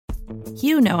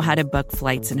You know how to book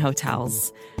flights and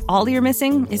hotels. All you're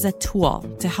missing is a tool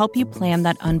to help you plan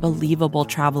that unbelievable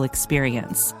travel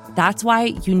experience. That's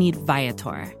why you need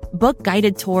Viator. Book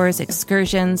guided tours,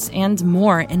 excursions, and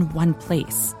more in one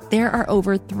place. There are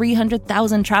over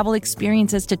 300,000 travel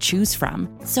experiences to choose from,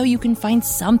 so you can find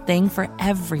something for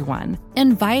everyone.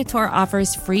 And Viator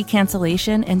offers free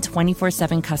cancellation and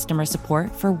 24/7 customer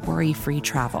support for worry-free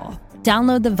travel.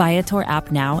 Download the Viator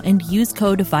app now and use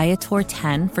code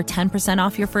Viator10 for 10%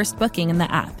 off your first booking in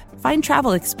the app. Find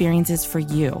travel experiences for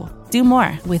you. Do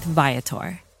more with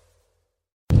Viator.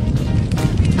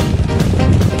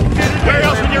 Where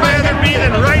else would you rather be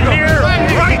than right here,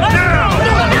 right now?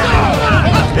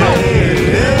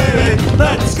 Hey, hey,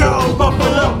 let's go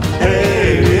Buffalo!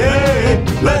 Hey, hey,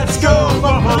 let's go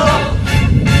Buffalo!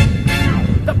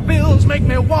 The Bills make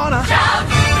me wanna shout.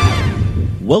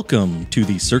 Welcome to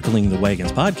the Circling the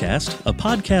Wagons podcast, a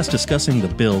podcast discussing the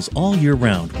Bills all year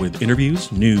round with interviews,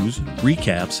 news,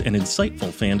 recaps, and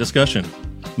insightful fan discussion.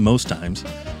 Most times.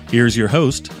 Here's your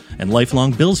host and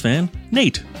lifelong Bills fan,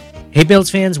 Nate. Hey Bills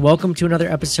fans, welcome to another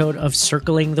episode of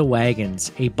Circling the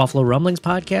Wagons, a Buffalo Rumblings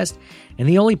podcast, and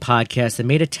the only podcast that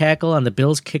made a tackle on the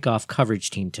Bills kickoff coverage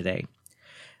team today.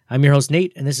 I'm your host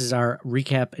Nate, and this is our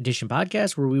recap edition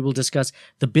podcast where we will discuss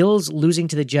the Bills losing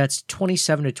to the Jets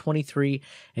 27-23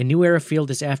 at New Era Field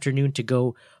this afternoon to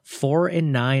go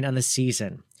 4-9 on the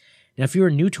season. Now, if you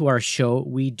are new to our show,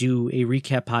 we do a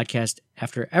recap podcast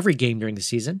after every game during the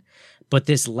season, but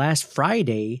this last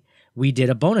Friday, we did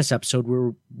a bonus episode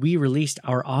where we released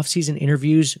our offseason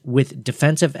interviews with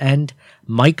defensive end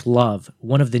Mike Love,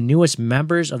 one of the newest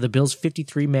members of the Bills'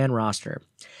 53-man roster.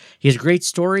 He has a great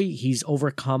story. He's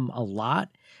overcome a lot.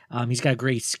 He's got a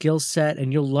great skill set,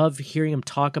 and you'll love hearing him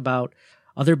talk about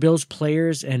other Bills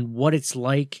players and what it's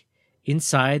like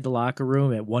inside the locker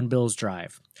room at One Bills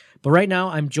Drive. But right now,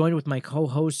 I'm joined with my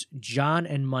co-hosts, John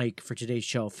and Mike, for today's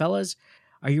show. Fellas,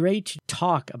 are you ready to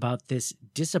talk about this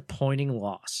disappointing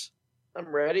loss? I'm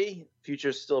ready.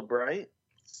 Future's still bright.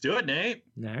 Let's do it, Nate.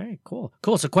 All right, cool.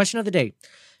 So question of the day,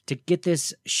 to get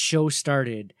this show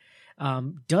started,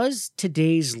 does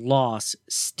today's loss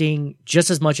sting just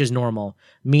as much as normal?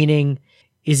 Meaning,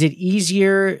 is it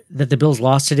easier that the Bills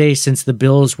lost today since the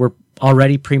Bills were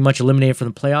already pretty much eliminated from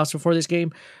the playoffs before this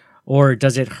game? Or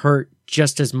does it hurt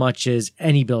just as much as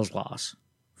any Bills loss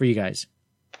for you guys?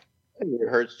 It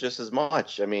hurts just as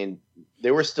much. I mean,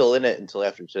 they were still in it until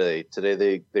after today.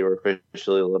 Today they were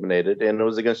officially eliminated, and it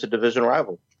was against a division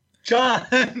rival. John,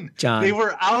 They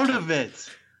were out of it.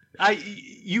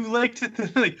 You like to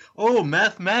think like, oh,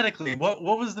 mathematically, what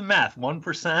was the math?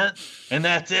 1%, and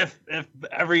that's if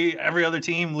every other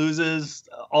team loses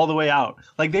all the way out.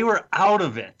 Like they were out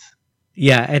of it.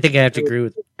 Yeah, I think I have to agree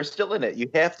with. They're still in it. You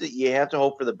have to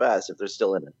hope for the best if they're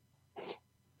still in it.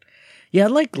 Yeah,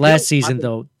 like last season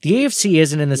though, the AFC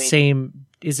isn't in the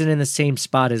same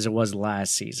spot as it was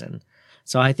last season.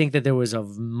 So I think that there was a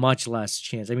much less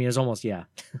chance. I mean, it was almost to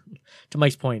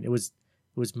Mike's point, it was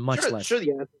much less. Sure,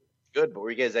 the answer was good, but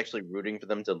were you guys actually rooting for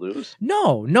them to lose?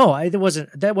 No, that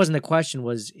wasn't the question.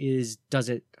 Does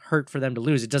it hurt for them to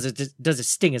lose? Does it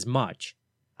sting as much?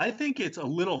 I think it's a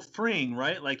little freeing,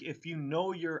 right? Like if you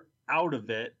know you're out of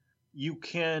it, you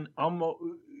can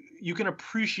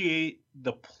appreciate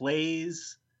the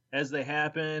plays as they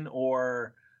happen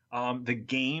or the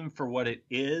game for what it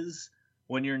is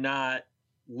when you're not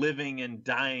living and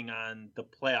dying on the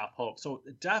playoff hope. So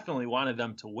definitely wanted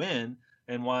them to win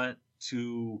and want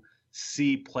to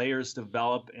see players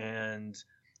develop and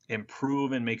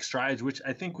improve and make strides, which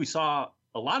I think we saw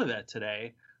a lot of that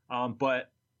today.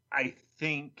 But I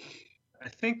think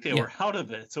they were out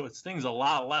of it, so it stings a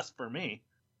lot less for me.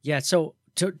 Yeah, so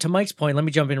to Mike's point, let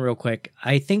me jump in real quick.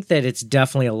 I think that it's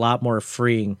definitely a lot more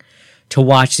freeing to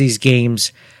watch these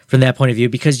games from that point of view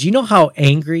because you know how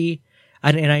angry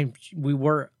we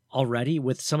were already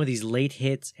with some of these late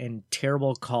hits and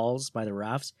terrible calls by the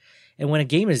refs. And when a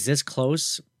game is this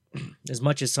close, as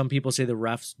much as some people say the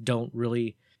refs don't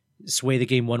really sway the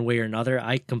game one way or another,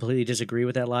 I completely disagree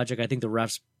with that logic. I think the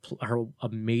refs are a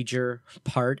major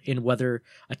part in whether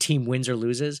a team wins or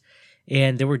loses.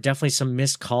 And there were definitely some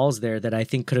missed calls there that I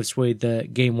think could have swayed the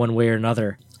game one way or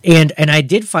another. And I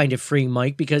did find it freeing,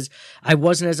 Mike, because I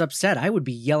wasn't as upset. I would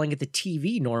be yelling at the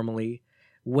TV normally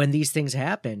when these things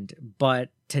happened. But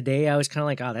today I was kind of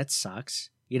like, oh, that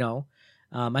sucks. You know,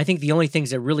 I think the only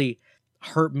things that really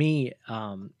hurt me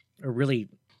or really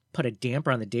put a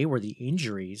damper on the day were the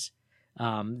injuries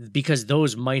because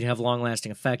those might have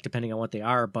long-lasting effect depending on what they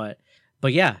are. But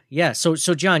yeah. So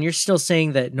John, you're still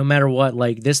saying that no matter what,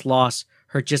 like this loss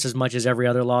hurt just as much as every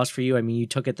other loss for you? I mean, you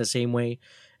took it the same way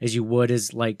as you would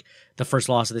as like the first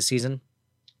loss of the season?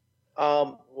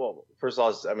 Well, first of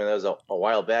all, I mean, that was a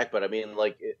while back, but I mean,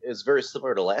 like, it's very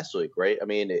similar to last week, right? I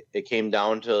mean, it came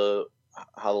down to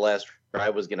how the last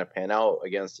drive was going to pan out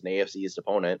against an AFC East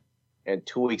opponent, and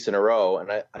 2 weeks in a row.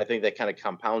 And I think that kind of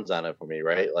compounds on it for me,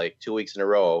 right? Like 2 weeks in a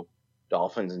row,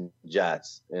 Dolphins and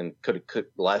Jets, and could the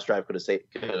last drive could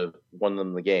have won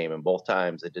them the game, and both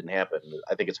times it didn't happen.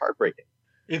 I think it's heartbreaking.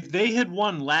 If they had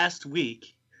won last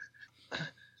week,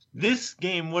 this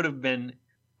game would have been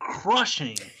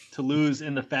crushing to lose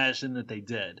in the fashion that they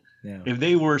did. Yeah. If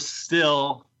they were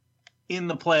still in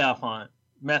the playoff hunt,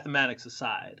 mathematics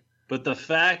aside. But the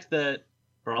fact that,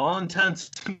 for all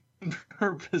intents and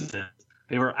purposes,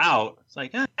 they were out, it's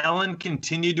like, Allen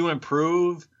continued to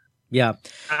improve. Yeah.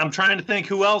 I'm trying to think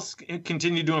who else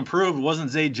continued to improve. It wasn't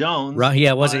Zay Jones.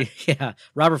 Was he? Yeah.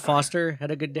 Robert Foster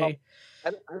had a good day.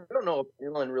 I don't know if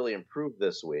Allen really improved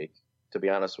this week, to be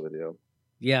honest with you.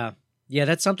 Yeah. Yeah,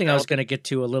 that's something I was going to get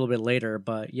to a little bit later,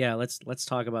 but yeah, let's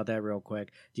talk about that real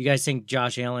quick. Do you guys think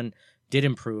Josh Allen did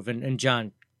improve? And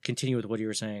John, continue with what you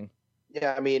were saying.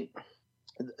 Yeah, I mean,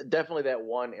 definitely that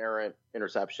one errant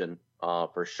interception,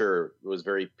 for sure, was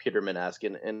very Peterman-esque,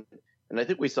 and I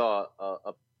think we saw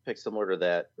a pick similar to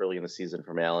that early in the season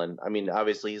from Allen. I mean,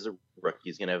 obviously he's a rookie;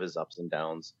 he's going to have his ups and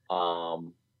downs.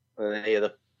 And then he had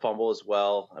the fumble as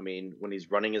well. I mean, when he's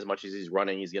running as much as he's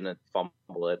running, he's going to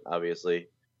fumble it, obviously.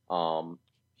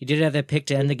 He did have that pick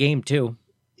to end the game too.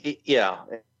 Yeah,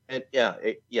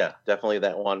 definitely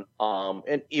that one.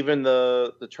 And even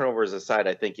the turnovers aside,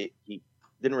 I think he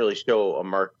didn't really show a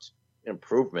marked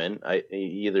improvement.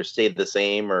 He either stayed the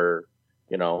same or,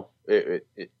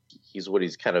 he's what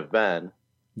he's kind of been.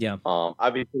 Yeah.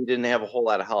 Obviously, he didn't have a whole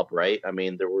lot of help, right? I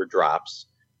mean, there were drops.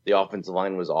 The offensive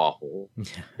line was awful,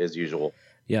 as usual.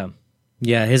 Yeah.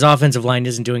 Yeah, his offensive line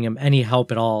isn't doing him any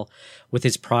help at all with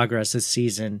his progress this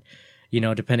season.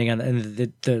 Depending on and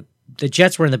the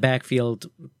Jets were in the backfield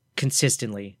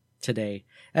consistently today,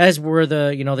 as were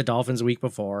the Dolphins the week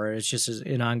before. It's just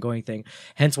an ongoing thing.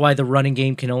 Hence why the running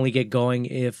game can only get going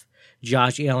if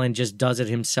Josh Allen just does it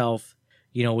himself,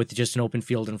 with just an open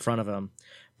field in front of him.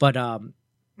 But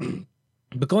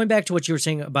going back to what you were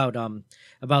saying about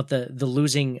the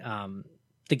losing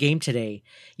the game today,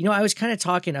 I was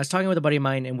talking with a buddy of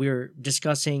mine, and we were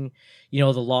discussing, the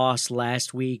loss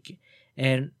last week,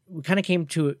 and we kind of came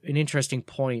to an interesting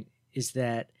point, is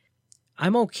that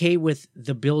I'm okay with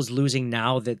the Bills losing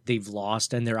now that they've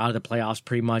lost and they're out of the playoffs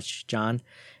pretty much, John.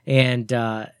 And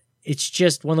it's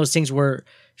just one of those things where,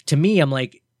 to me, I'm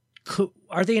like,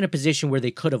 are they in a position where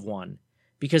they could have won?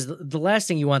 Because the last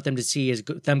thing you want them to see is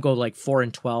them go like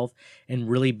 4-12 and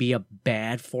really be a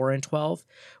bad 4-12.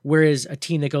 Whereas a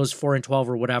team that goes 4-12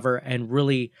 or whatever and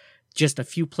really just a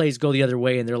few plays go the other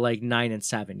way and they're like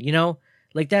 9-7.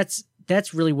 Like that's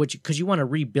really what because you want to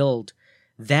rebuild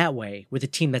that way with a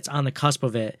team that's on the cusp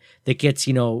of it, that gets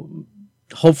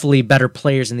hopefully better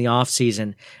players in the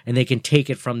offseason, and they can take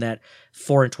it from that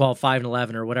 4-12,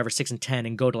 5-11, or whatever, 6-10,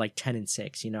 and go to like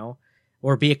 10-6.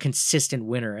 Or be a consistent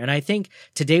winner. And I think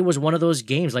today was one of those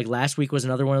games. Like last week was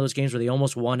another one of those games where they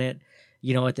almost won it,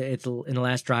 in the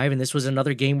last drive. And this was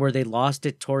another game where they lost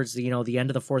it towards the end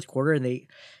of the fourth quarter. And they,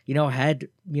 had,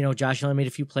 Josh Allen made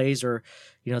a few plays, or,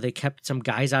 they kept some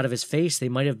guys out of his face. They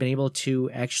might have been able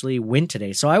to actually win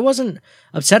today. So I wasn't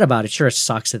upset about it. Sure, it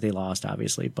sucks that they lost,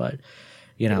 obviously, but,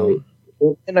 And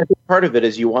I think part of it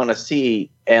is you want to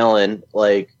see Allen,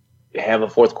 have a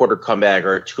fourth quarter comeback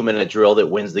or a 2-minute drill that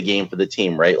wins the game for the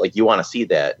team, right? Like you want to see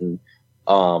that. And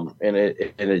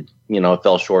it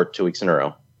fell short 2 weeks in a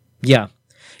row. Yeah.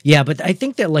 Yeah. But I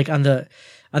think that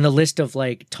on the list of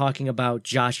talking about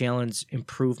Josh Allen's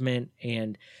improvement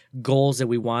and goals that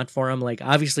we want for him,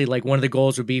 obviously one of the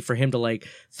goals would be for him to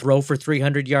throw for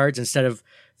 300 yards instead of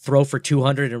throw for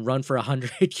 200 and run for 100,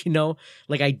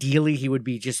 ideally he would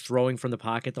be just throwing from the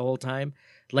pocket the whole time.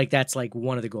 That's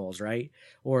one of the goals, right?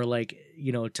 Or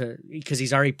because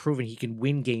he's already proven he can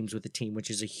win games with the team, which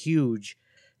is a huge,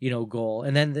 goal.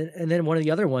 And then one of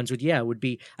the other ones would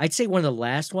be, I'd say one of the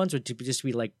last ones would just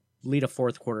be lead a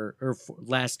fourth quarter or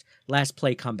last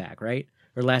play comeback, right?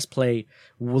 Or last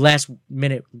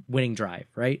minute winning drive,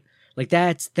 right?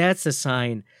 That's the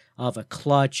sign of a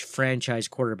clutch franchise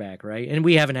quarterback, right? And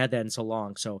we haven't had that in so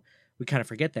long, so we kind of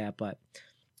forget that, but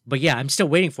yeah, I'm still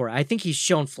waiting for it. I think he's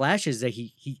shown flashes that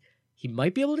he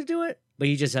might be able to do it, but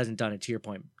he just hasn't done it, to your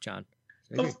point, John.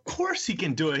 Of course he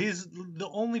can do it. He's the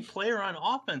only player on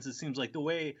offense, it seems like, the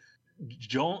way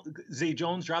Zay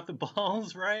Jones dropped the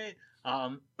balls, right?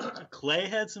 Clay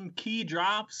had some key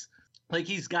drops.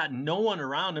 He's got no one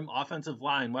around him, offensive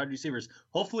line, wide receivers.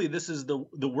 Hopefully this is the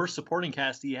worst supporting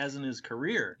cast he has in his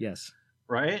career. Yes.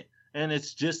 Right? And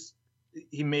it's just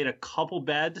he made a couple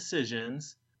bad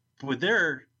decisions, but they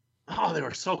were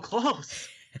so close.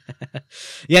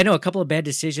 Yeah, I know a couple of bad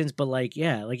decisions, but like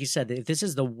you said, if this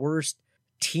is the worst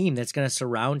team that's going to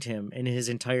surround him in his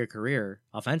entire career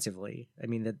offensively, I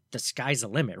mean, the sky's the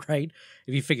limit, right?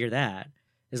 If you figure that,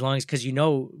 as long as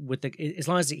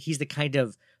he's the kind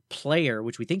of player,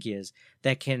 which we think he is,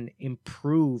 that can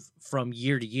improve from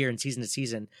year to year and season to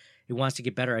season. He wants to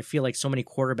get better. I feel like so many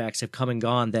quarterbacks have come and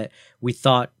gone that we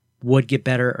thought would get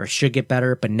better or should get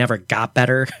better, but never got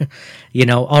better.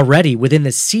 Already within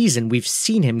the season, we've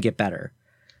seen him get better.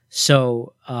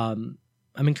 So I'm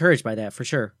encouraged by that for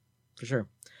sure. For sure.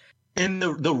 And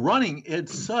the running,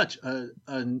 it's such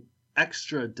an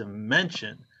extra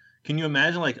dimension. Can you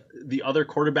imagine like the other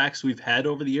quarterbacks we've had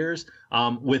over the years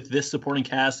with this supporting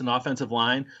cast and offensive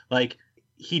line? Like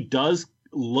he does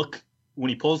look, when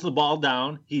he pulls the ball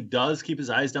down, he does keep his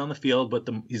eyes down the field, but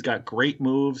he's got great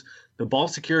moves. The ball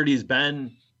security has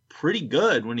been pretty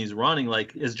good when he's running.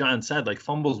 Like as John said, like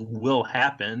fumbles will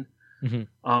happen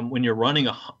when you're running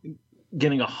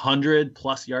getting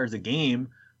 100+ yards a game,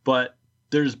 but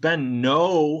there's been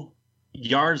no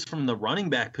yards from the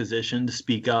running back position to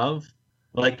speak of.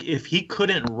 Like if he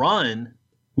couldn't run,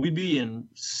 we'd be in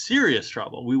serious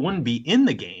trouble. We wouldn't be in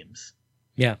the games.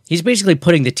 Yeah, he's basically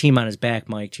putting the team on his back,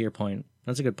 Mike, to your point.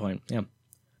 That's a good point. Yeah.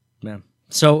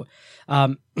 So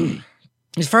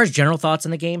as far as general thoughts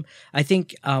on the game, I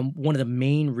think one of the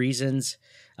main reasons,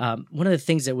 one of the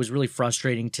things that was really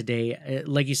frustrating today,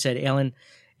 like you said, Allen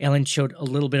showed a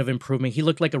little bit of improvement. He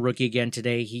looked like a rookie again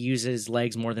today. He uses his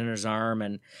legs more than his arm,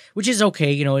 and which is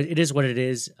okay. It is what it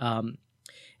is.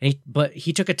 But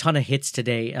he took a ton of hits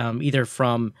today, either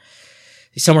from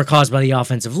some were caused by the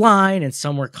offensive line and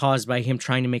some were caused by him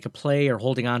trying to make a play or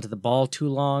holding on to the ball too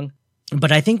long.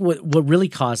 But I think what really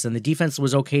caused them, the defense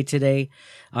was okay today.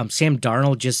 Sam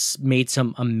Darnold just made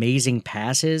some amazing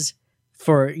passes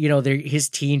for, his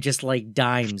team, just like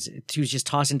dimes. He was just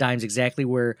tossing dimes exactly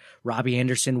where Robbie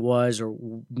Anderson was or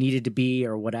needed to be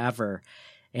or whatever.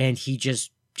 And he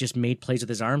just made plays with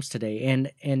his arms today.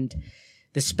 And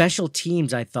the special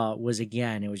teams, I thought, it was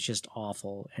just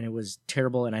awful and it was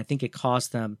terrible. And I think it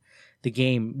cost them the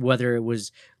game, whether it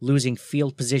was losing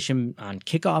field position on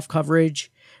kickoff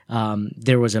coverage.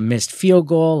 There was a missed field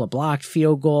goal, a blocked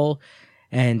field goal.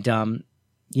 And,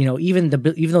 even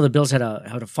though the Bills had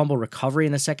a fumble recovery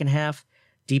in the second half,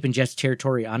 deep in Jets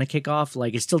territory on a kickoff,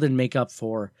 like it still didn't make up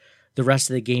for the rest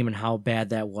of the game and how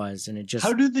bad that was. And it just,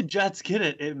 how do the Jets get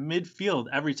it at midfield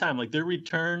every time? Like their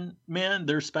return man,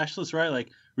 their specialist, right? Like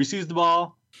receives the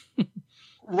ball,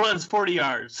 runs 40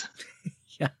 yards.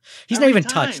 Yeah. He's not even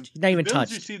touched. He's not even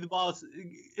touched. Receive the ball.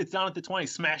 It's down at the 20,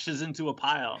 smashes into a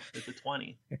pile at the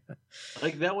 20.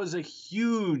 Like that was a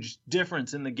huge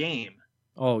difference in the game.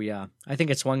 Oh yeah. I think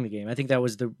it swung the game. I think that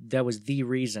was the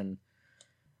reason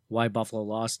why Buffalo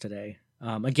lost today.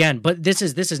 Again, but this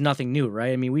is nothing new,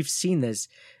 right? I mean, we've seen this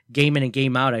game in and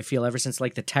game out, I feel, ever since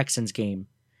like the Texans game.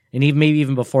 And maybe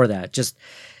even before that. Just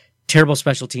terrible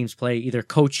special teams play, either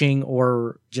coaching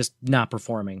or just not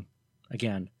performing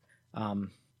again.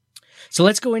 So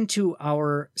let's go into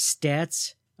our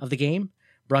stats of the game,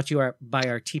 brought to you by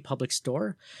our TeePublic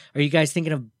store. Are you guys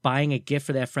thinking of buying a gift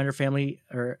for that friend or family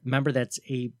or member that's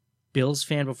a Bills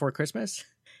fan before Christmas?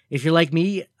 If you're like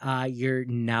me, you're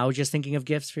now just thinking of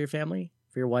gifts for your family,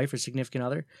 for your wife or significant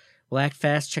other. Well, act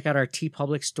fast. Check out our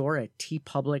TeePublic store at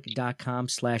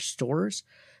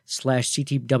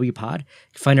teepublic.com/stores/CTWpod. You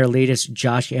can find our latest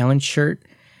Josh Allen shirt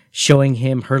showing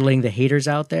him hurdling the haters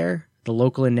out there, the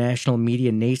local and national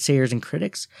media naysayers and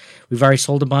critics. We've already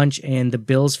sold a bunch, and the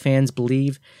Bills fans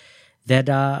believe that,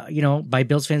 by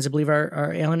Bills fans that believe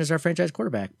our Allen is our franchise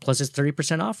quarterback. Plus, it's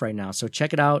 30% off right now. So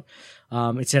check it out.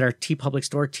 It's at our TeePublic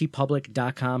store,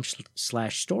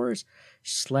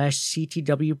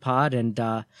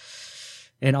 teepublic.com/stores/CTWpod.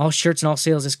 And all shirts and all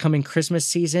sales this coming Christmas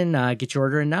season. Get your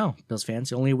order in now, Bills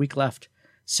fans. Only a week left.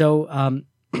 So,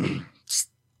 here's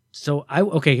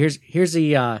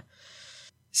the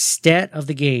stat of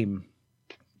the game.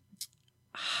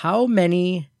 How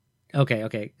many?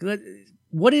 Okay.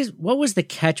 What was the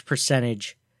catch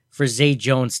percentage for Zay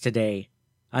Jones today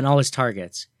on all his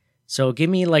targets? So give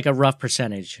me like a rough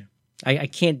percentage. I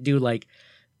can't do like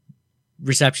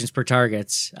receptions per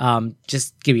targets.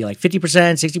 Just give me like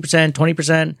 50%, 60%,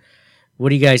 20%.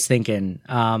 What are you guys thinking?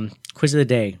 Quiz of the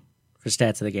day for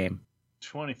stats of the game.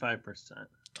 25%.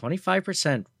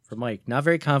 25% for Mike. Not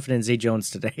very confident in Zay Jones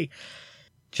today.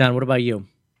 John, what about you?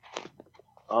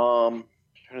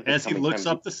 As he looks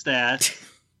up the stat.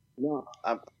 No,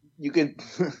 you can.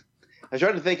 I was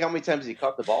trying to think how many times he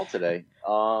caught the ball today.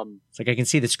 It's like I can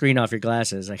see the screen off your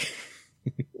glasses.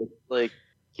 Like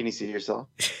Can you see yourself?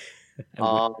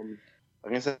 I'm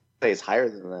gonna say it's higher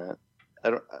than that.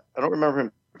 I don't remember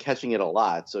him catching it a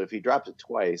lot. So if he dropped it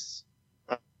twice,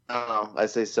 I don't know. I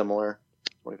say similar,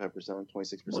 25%,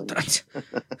 26%.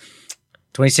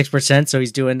 26%. So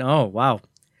he's doing. Oh wow.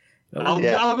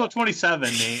 I'll go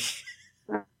 27, Nate.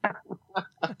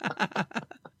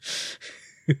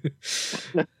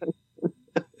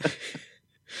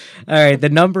 All right, the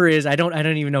number is I don't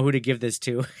even know who to give this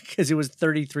to because it was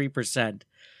 33%.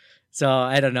 So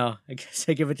I don't know. I guess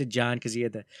I give it to John because he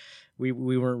had we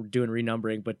weren't doing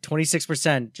renumbering, but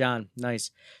 26%, John,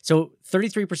 nice. So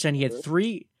 33%. He had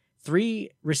three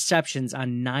receptions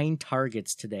on 9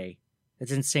 targets today.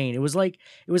 That's insane. It was like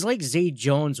Zay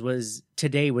Jones was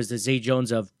the Zay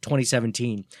Jones of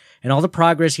 2017, and all the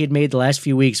progress he had made the last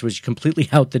few weeks was completely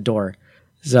out the door.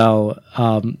 So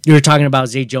you were talking about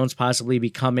Zay Jones possibly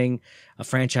becoming a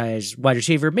franchise wide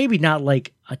receiver, maybe not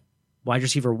like a wide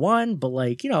receiver 1, but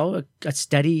like, a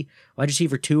steady wide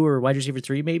receiver 2 or wide receiver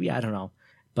 3, maybe. I don't know,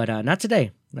 but not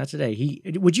today. Not today.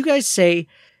 Would you guys say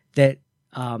that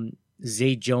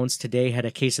Zay Jones today had a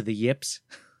case of the yips?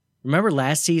 Remember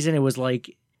last season? It was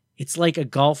like it's like a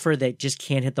golfer that just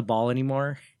can't hit the ball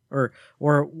anymore, or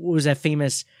what was that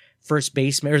famous first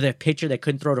baseman or that pitcher that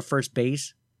couldn't throw to first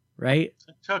base? Right?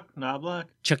 Chuck Knobloch,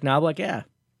 yeah.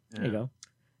 There you go.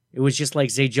 It was just like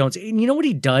Zay Jones. And you know what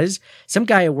he does? Some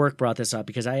guy at work brought this up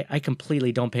because I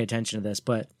completely don't pay attention to this,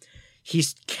 but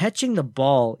he's catching the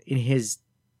ball in his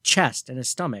chest and his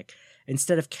stomach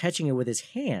instead of catching it with his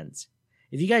hands.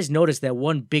 If you guys noticed that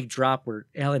one big drop where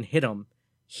Allen hit him,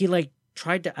 he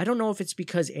tried to, I don't know if it's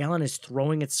because Allen is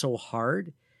throwing it so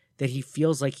hard that he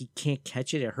feels like he can't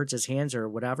catch it. It hurts his hands or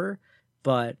whatever,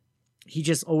 but he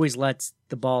just always lets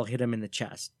the ball hit him in the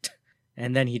chest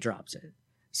and then he drops it.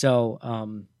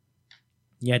 So,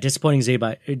 disappointing Zay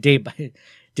by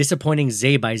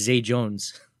Zay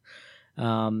Jones.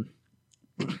 There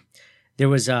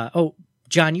was,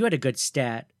 John, you had a good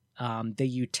stat that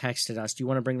you texted us. Do you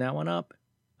want to bring that one up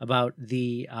about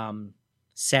the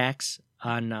sacks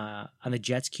on the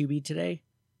Jets QB today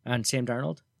on Sam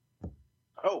Darnold?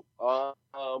 I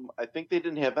think they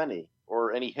didn't have any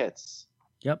hits.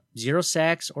 Yep, 0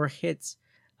 sacks or hits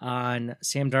on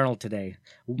Sam Darnold today.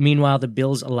 Meanwhile, the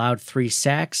Bills allowed 3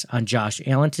 sacks on Josh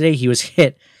Allen today. He was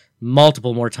hit many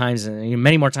more times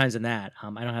than that.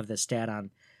 I don't have the stat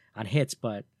on hits,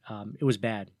 but it was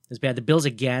bad. It was bad. The Bills,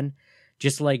 again,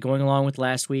 just like going along with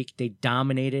last week, they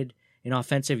dominated in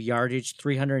offensive yardage,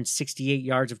 368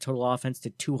 yards of total offense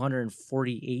to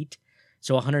 248.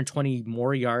 So 120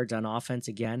 more yards on offense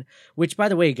again, which, by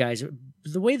the way, guys,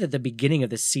 the way that the beginning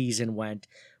of the season went,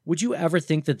 would you ever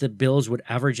think that the Bills would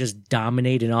ever just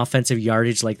dominate in offensive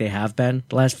yardage like they have been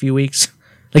the last few weeks?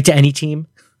 Like to any team?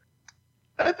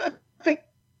 I think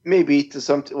maybe to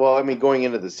some, going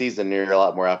into the season, you're a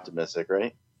lot more optimistic,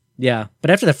 right? Yeah, but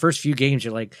after the first few games,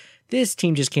 you're like, this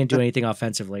team just can't do anything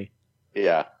offensively.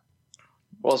 Yeah.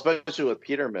 Well, especially with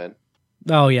Peterman.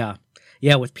 Oh, yeah.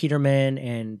 Yeah, with Peterman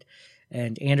and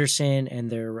Anderson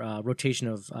and their rotation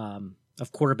of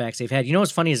quarterbacks they've had. You know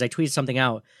what's funny is I tweeted something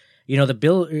out.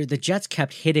 The Jets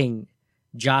kept hitting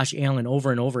Josh Allen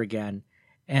over and over again.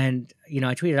 And,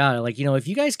 I tweeted out, if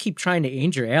you guys keep trying to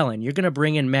injure Allen, you're going to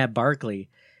bring in Matt Barkley.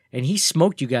 And he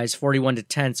smoked you guys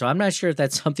 41-10. So I'm not sure if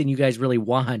that's something you guys really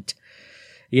want,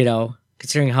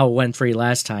 considering how it went for you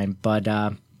last time. But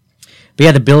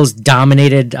yeah, the Bills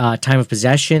dominated time of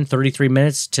possession, 33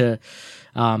 minutes to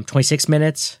 26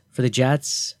 minutes for the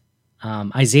Jets.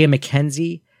 Isaiah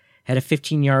McKenzie had a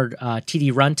 15-yard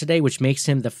TD run today, which makes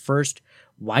him the first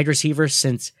wide receiver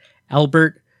since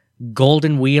Albert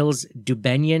Golden Wheels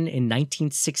Dubenion in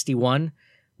 1961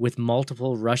 with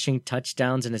multiple rushing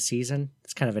touchdowns in a season.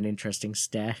 It's kind of an interesting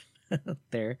stat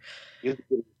there. Good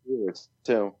receivers,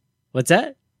 too. What's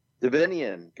that?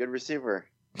 Dubenion, good receiver.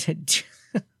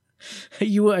 Are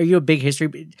you a big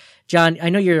history? John, I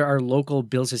know you're our local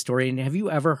Bills historian. Have you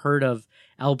ever heard of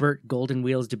Albert Golden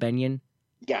Wheels Dubenion?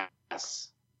 Yes.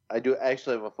 I do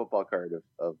actually have a football card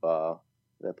of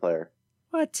that player.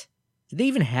 What? Did they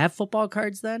even have football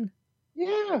cards then?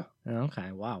 Yeah.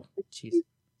 Okay, wow. Jeez.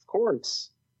 Of course.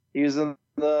 He was in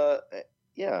the,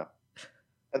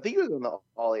 I think he was in the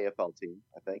All-AFL team,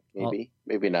 I think.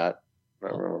 Maybe not. I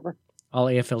don't remember.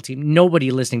 All-AFL team.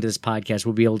 Nobody listening to this podcast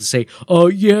will be able to say, oh,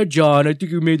 yeah, John, I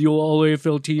think you made the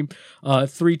All-AFL team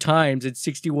 3 times in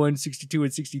 61, 62,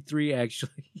 and 63,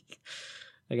 actually.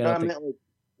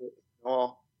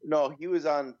 No, he was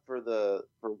on for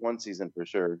one season for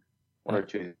sure. One or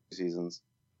 2 seasons.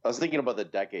 I was thinking about the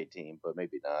decade team, but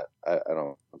maybe not. I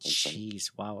don't think so.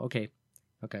 Jeez, wow. Okay.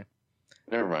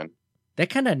 Never mind.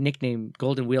 That kind of nickname,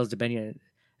 Golden Wheels Dubenion,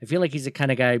 I feel like he's the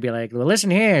kind of guy who'd be like, well, listen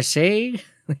here, see?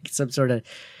 Like some sort of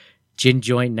gin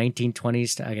joint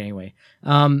 1920s. Anyway,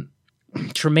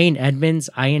 Tremaine Edmonds,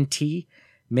 INT,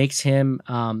 makes him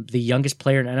the youngest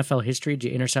player in NFL history to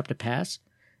intercept a pass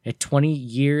at 20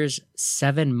 years,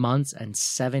 7 months, and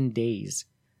 7 days.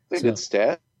 That's a good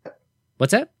stat.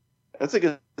 What's that? That's a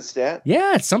good stat.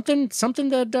 Yeah, it's something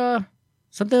that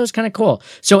was kind of cool.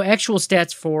 So actual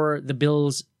stats for the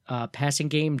Bills passing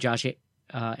game, Josh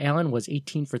Allen was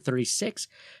 18 for 36,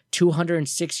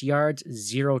 206 yards,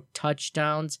 0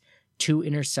 touchdowns, 2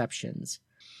 interceptions.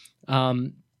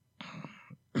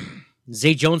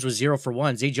 Zay Jones was 0 for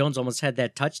 1. Zay Jones almost had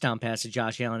that touchdown pass to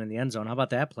Josh Allen in the end zone. How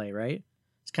about that play, right?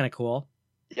 It's kind of cool.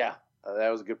 Yeah, that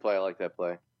was a good play. I like that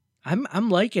play.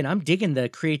 I'm digging the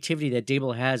creativity that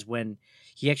Dable has when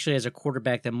he actually has a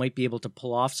quarterback that might be able to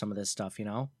pull off some of this stuff, you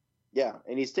know? Yeah,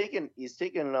 and he's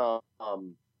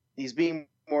being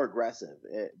more aggressive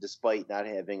despite not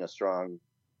having a strong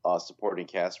supporting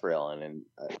cast for Allen. And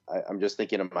I'm just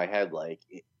thinking in my head, like,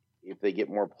 if they get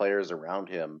more players around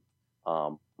him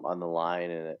on the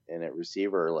line and at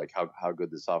receiver, like how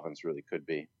good this offense really could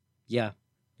be. Yeah.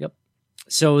 Yep.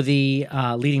 So the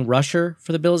leading rusher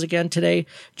for the Bills again today,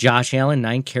 Josh Allen,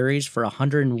 9 carries for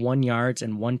 101 yards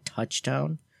and 1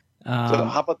 touchdown. So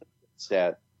how about the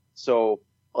stat? So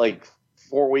like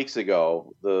 4 weeks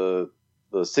ago, the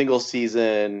single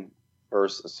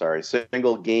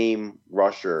game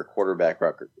rusher quarterback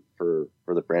record for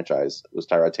the franchise was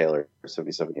Tyrod Taylor for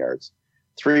 77 yards.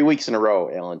 3 weeks in a row,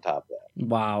 Allen topped that.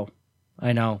 Wow.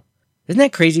 I know. Isn't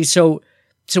that crazy? So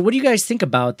what do you guys think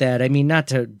about that? I mean, not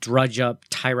to drudge up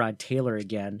Tyrod Taylor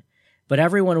again, but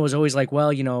everyone was always like,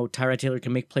 well, you know, Tyrod Taylor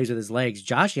can make plays with his legs.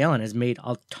 Josh Allen has made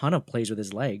a ton of plays with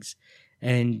his legs.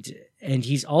 And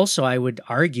he's also, I would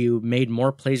argue, made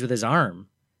more plays with his arm.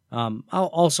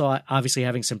 Also, obviously,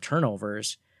 having some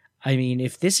turnovers. I mean,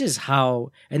 if this is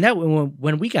how, and that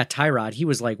when we got Tyrod, he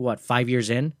was like, what, 5 years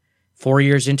in? 4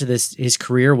 years into his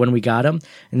career when we got him.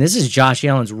 And this is Josh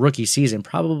Allen's rookie season.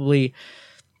 Probably,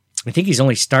 I think he's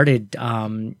only started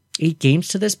 8 games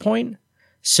to this point.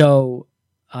 So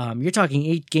you're talking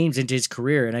 8 games into his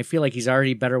career, and I feel like he's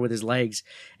already better with his legs,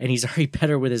 and he's already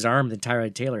better with his arm than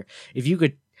Tyrod Taylor.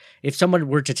 If someone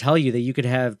were to tell you that you could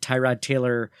have Tyrod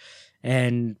Taylor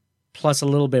and plus a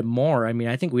little bit more, I mean,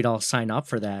 I think we'd all sign up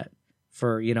for that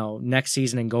for, you know, next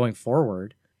season and going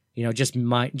forward. You know, just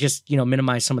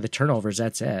minimize some of the turnovers.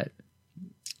 That's it.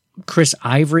 Chris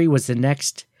Ivory was the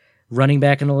next running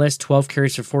back on the list, 12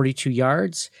 carries for 42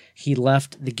 yards. He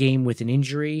left the game with an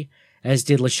injury, as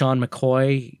did LaShawn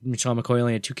McCoy. LaShawn McCoy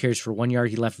only had 2 carries for 1 yard.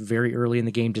 He left very early in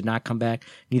the game, did not come back.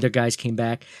 Neither guys came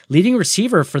back. Leading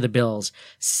receiver for the Bills,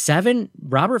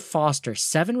 Robert Foster,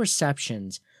 7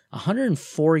 receptions,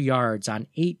 104 yards on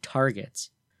 8 targets.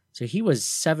 So he was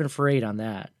 7 for 8 on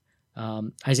that.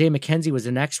 Isaiah McKenzie was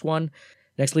the next one.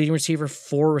 Next leading receiver,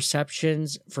 4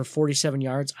 receptions for 47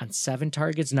 yards on 7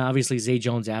 targets. And obviously Zay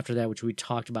Jones after that, which we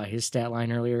talked about his stat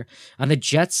line earlier. On the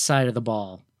Jets side of the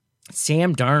ball,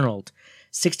 Sam Darnold,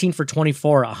 16 for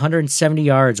 24, 170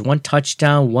 yards, 1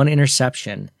 touchdown, 1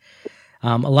 interception.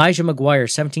 Elijah McGuire,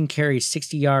 17 carries,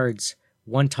 60 yards,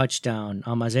 1 touchdown.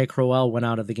 Isaiah Crowell went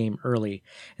out of the game early.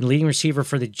 And leading receiver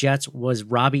for the Jets was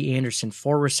Robbie Anderson,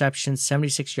 4 receptions,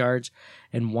 76 yards,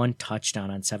 and 1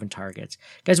 touchdown on 7 targets.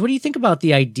 Guys, what do you think about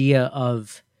the idea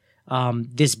of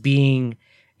this being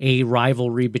a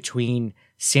rivalry between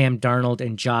Sam Darnold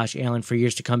and Josh Allen for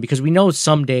years to come? Because we know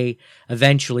someday,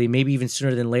 eventually, maybe even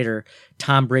sooner than later,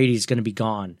 Tom Brady is going to be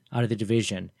gone out of the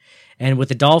division. And with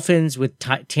the Dolphins, with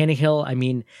Tannehill, I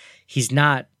mean,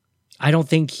 I don't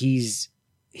think his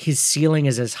ceiling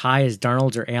is as high as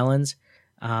Darnold's or Allen's.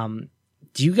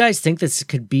 Do you guys think this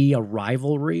could be a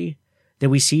rivalry that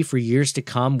we see for years to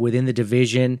come within the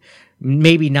division?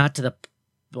 Maybe not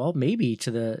maybe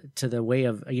to the way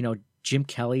of, you know, Jim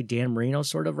Kelly, Dan Marino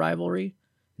sort of rivalry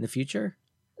in the future?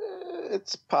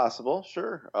 It's possible,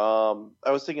 sure.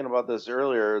 I was thinking about this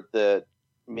earlier that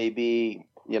maybe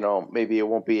it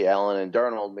won't be Allen and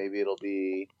Darnold. Maybe it'll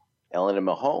be Allen and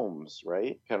Mahomes,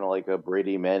 right? Kind of like a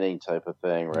Brady Manning type of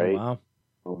thing, right? Oh,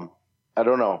 wow. I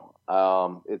don't know.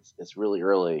 It's really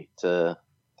early to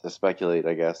speculate,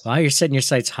 I guess. Wow, you're setting your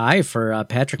sights high for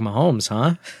Patrick Mahomes,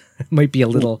 huh? might be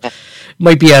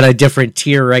at a different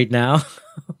tier right now,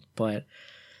 but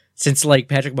since like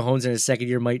Patrick Mahomes in his second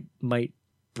year might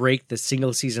break the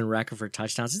single season record for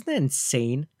touchdowns, isn't that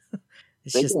insane?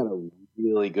 They've got a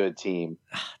really good team.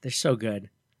 They're so good.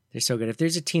 They're so good. If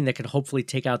there's a team that could hopefully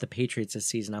take out the Patriots this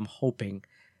season, I'm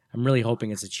really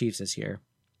hoping it's the Chiefs this year.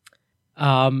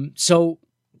 So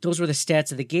those were the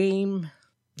stats of the game.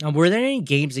 Were there any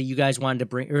games that you guys wanted to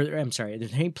bring, or I'm sorry, are there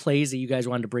any plays that you guys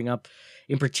wanted to bring up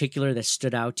in particular that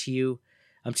stood out to you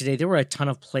today? There were a ton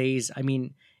of plays. I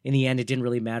mean, in the end, it didn't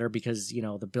really matter because,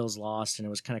 the Bills lost and it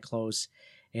was kind of close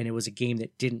and it was a game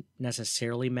that didn't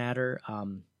necessarily matter.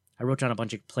 I wrote down a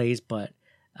bunch of plays, but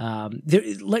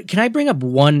can I bring up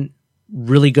one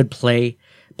really good play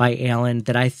by Allen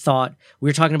that I thought, we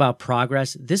were talking about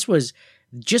progress. This was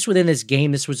just within this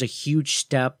game. This was a huge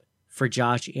step for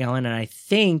Josh Allen. And I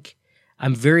think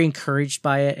I'm very encouraged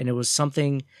by it. And it was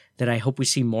something that I hope we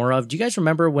see more of. Do you guys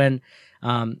remember when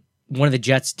one of the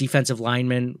Jets defensive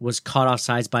linemen was caught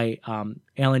offsides by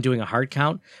Allen doing a hard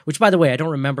count, which, by the way, I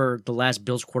don't remember the last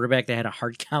Bills quarterback that had a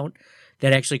hard count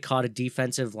that actually caught a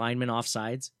defensive lineman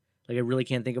offsides. Like, I really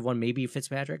can't think of one, maybe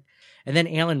Fitzpatrick. And then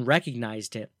Allen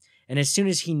recognized it. And as soon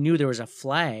as he knew there was a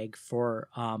flag for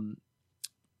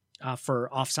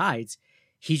offsides,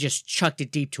 he just chucked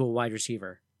it deep to a wide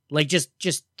receiver. Like,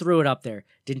 just threw it up there.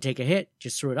 Didn't take a hit,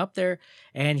 just threw it up there.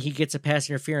 And he gets a pass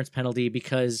interference penalty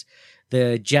because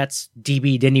the Jets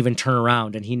DB didn't even turn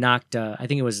around. And he knocked, I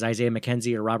think it was Isaiah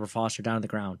McKenzie or Robert Foster down on the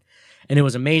ground. And it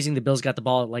was amazing. The Bills got the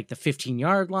ball at like the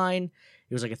 15-yard line.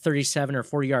 It was like a 37 or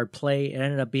 40-yard play. It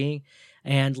ended up being.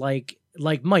 And like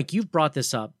Mike, you've brought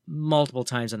this up multiple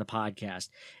times on the podcast.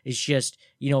 It's just,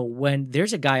 when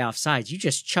there's a guy offsides, you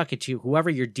just chuck it to whoever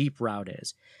your deep route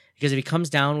is. Because if he comes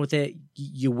down with it,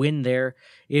 you win there.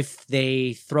 If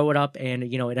they throw it up and,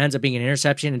 it ends up being an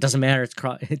interception, it doesn't matter.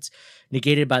 It's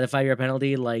negated by the 5-yard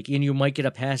penalty. And you might get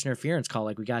a pass interference call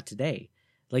like we got today.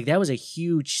 Like, that was a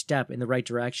huge step in the right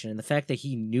direction. And the fact that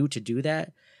he knew to do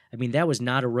that, I mean, that was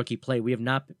not a rookie play. We have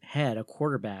not had a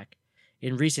quarterback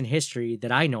in recent history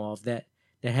that I know of that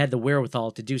had the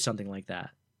wherewithal to do something like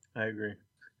that. I agree.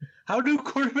 How do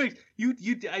quarterbacks?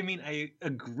 I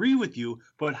agree with you,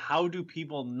 but how do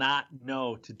people not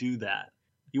know to do that?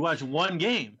 You watch one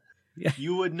game,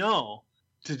 you would know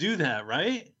to do that,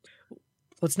 right? Well,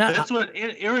 it's not. That's what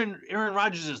Aaron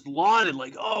Rodgers just lauded.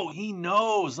 Like, oh, he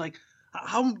knows. Like,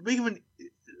 how big of an?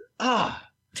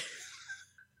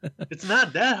 It's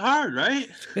not that hard, right?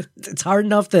 It's hard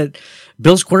enough that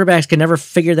Bills quarterbacks can never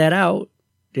figure that out.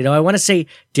 I want to say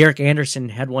Derek Anderson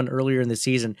had one earlier in the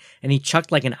season, and he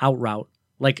chucked like an out route,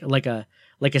 like a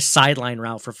sideline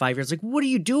route for 5 years. Like, what are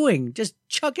you doing? Just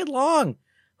chuck it long.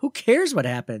 Who cares what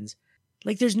happens?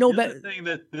 Like, there's no better thing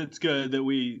that's good that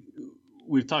we've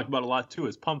talked about a lot too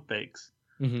is pump fakes,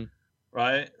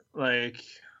 right? Like,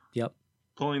 yep,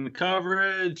 pulling the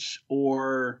coverage,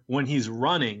 or when he's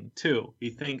running too, he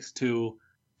thinks to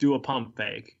do a pump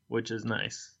fake, which is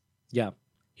nice. Yeah.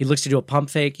 He looks to do a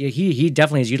pump fake. He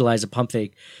definitely has utilized a pump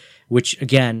fake, which,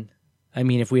 again, I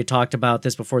mean, if we had talked about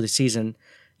this before the season,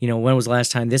 when was the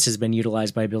last time this has been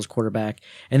utilized by a Bills quarterback?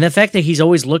 And the fact that he's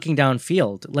always looking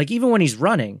downfield, like even when he's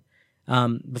running,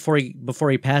 before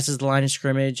he passes the line of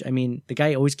scrimmage, I mean, the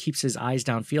guy always keeps his eyes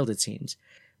downfield, it seems.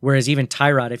 Whereas even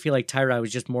Tyrod, I feel like Tyrod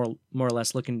was just more or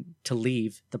less looking to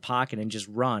leave the pocket and just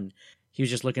run. He was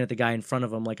just looking at the guy in front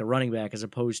of him like a running back as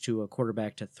opposed to a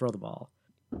quarterback to throw the ball.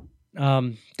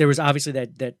 There was obviously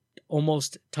that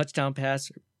almost touchdown pass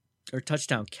or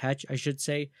touchdown catch, I should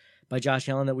say, by Josh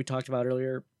Allen that we talked about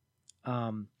earlier.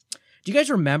 Do you guys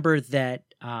remember that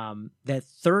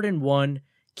 3rd and 1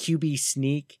 QB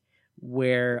sneak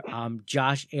where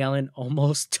Josh Allen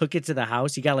almost took it to the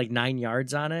house? He got like 9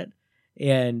 yards on it,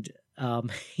 and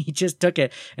he just took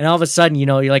it. And all of a sudden,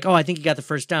 you're like, oh, I think he got the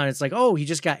first down. It's like, oh, he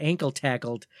just got ankle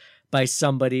tackled by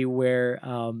somebody where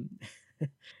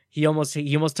He almost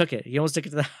took it. He almost took it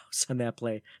to the house on that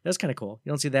play. That's kind of cool. You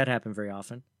don't see that happen very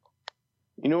often.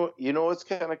 You know what's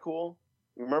kind of cool?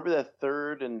 Remember that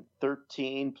 3rd and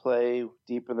 13 play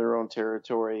deep in their own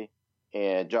territory,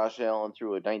 and Josh Allen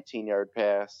threw a 19-yard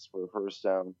pass for a first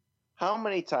down? How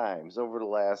many times over the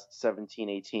last 17,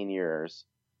 18 years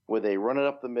would they run it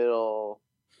up the middle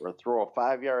or throw a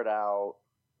 5-yard out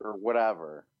or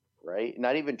whatever, right?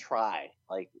 Not even try.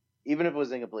 Like, even if it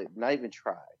was incomplete, not even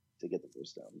try to get the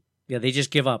first down. Yeah, they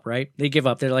just give up, right? They give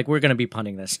up. They're like, we're going to be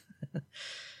punting this.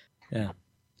 Yeah.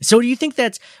 So do you think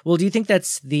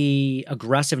that's the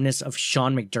aggressiveness of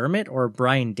Sean McDermott or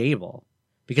Brian Daboll?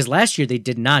 Because last year they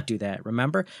did not do that,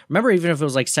 remember? Even if it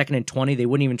was like 2nd and 20, they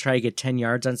wouldn't even try to get 10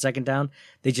 yards on 2nd down.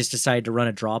 They just decided to run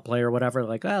a draw play or whatever.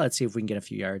 Like, let's see if we can get a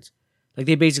few yards. Like,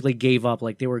 they basically gave up,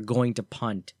 like they were going to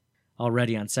punt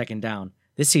already on 2nd down.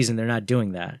 This season, they're not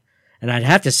doing that. And I'd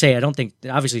have to say, I don't think,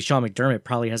 obviously, Sean McDermott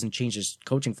probably hasn't changed his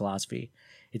coaching philosophy.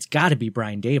 It's got to be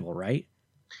Brian Daboll, right?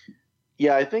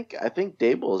 Yeah, I think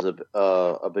Daboll is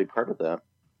a big part of that.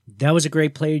 That was a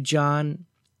great play, John.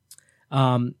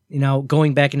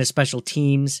 Going back into special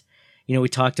teams, we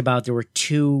talked about there were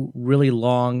 2 really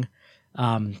long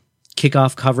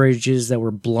kickoff coverages that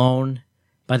were blown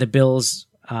by the Bills.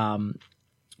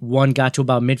 One got to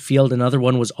about midfield. Another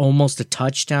one was almost a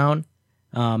touchdown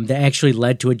that actually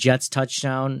led to a Jets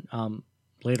touchdown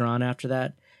later on after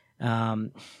that.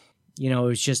 It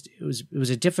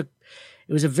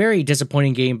was a very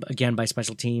disappointing game again by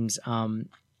special teams.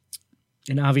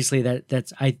 And obviously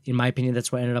in my opinion,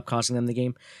 that's what ended up costing them the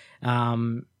game.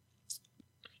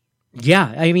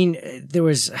 There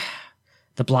was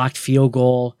the blocked field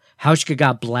goal. Hauschka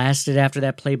got blasted after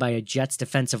that play by a Jets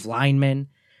defensive lineman,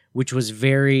 which was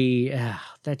very,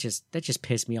 that just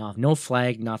pissed me off. No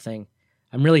flag, nothing.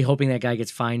 I'm really hoping that guy gets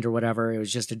fined or whatever. It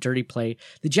was just a dirty play.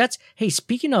 The Jets, hey,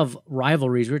 speaking of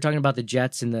rivalries, we were talking about the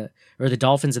Jets and the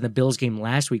Dolphins and the Bills game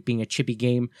last week being a chippy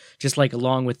game, just like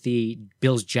along with the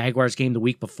Bills-Jaguars game the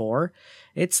week before.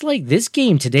 It's like this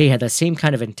game today had the same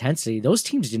kind of intensity. Those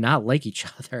teams did not like each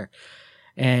other.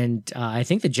 And I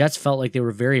think the Jets felt like they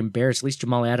were very embarrassed. At least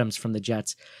Jamal Adams from the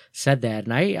Jets said that.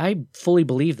 And I fully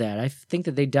believe that. I think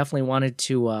that they definitely wanted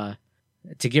to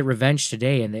get revenge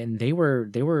today, and they were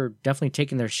definitely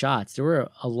taking their shots. There were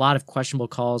a lot of questionable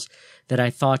calls that I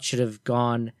thought should have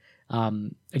gone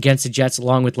against the Jets,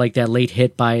 along with like that late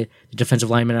hit by the defensive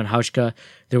lineman on Hauschka.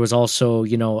 There was also,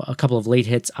 a couple of late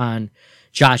hits on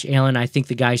Josh Allen. I think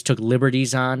the guys took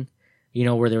liberties on,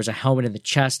 where there was a helmet in the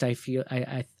chest. I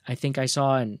think I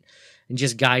saw, and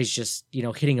just guys just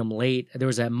hitting him late. There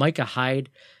was that Micah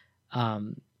Hyde. I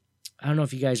don't know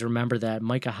if you guys remember that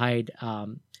Micah Hyde.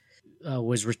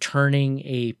 Was returning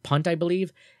a punt, I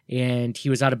believe, and he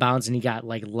was out of bounds and he got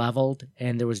like leveled,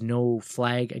 and there was no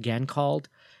flag again called.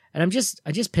 And I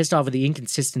just pissed off with the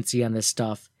inconsistency on this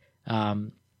stuff.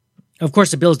 Of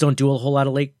course, the Bills don't do a whole lot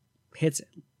of late hits,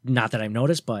 not that I've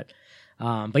noticed, but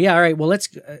yeah. All right, well, let's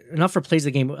enough for plays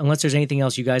of the game. Unless there's anything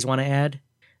else you guys want to add,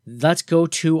 let's go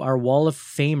to our Wall of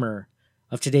Famer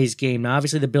of today's game. Now,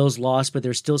 obviously, the Bills lost, but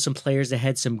there's still some players that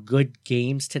had some good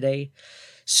games today.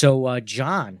 So,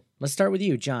 John. Let's start with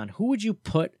you, John. Who would you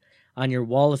put on your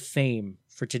Wall of Fame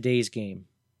for today's game?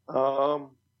 I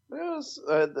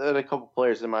had a couple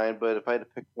players in mind, but if I had to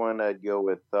pick one, I'd go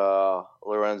with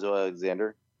Lorenzo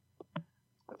Alexander.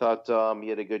 I thought he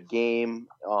had a good game,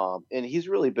 and he's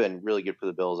really been really good for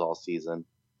the Bills all season.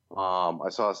 I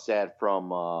saw a stat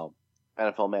from NFL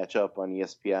Matchup on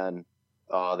ESPN.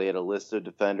 They had a list of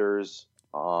defenders,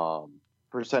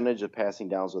 percentage of passing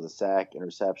downs with a sack,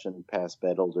 interception, pass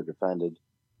battled or defended.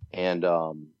 And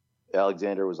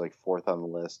Alexander was like fourth on the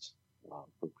list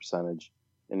for percentage,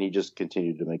 and he just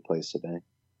continued to make plays today.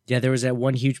 Yeah, there was that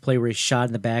one huge play where he shot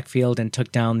in the backfield and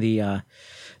took down the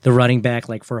running back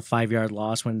like for a 5-yard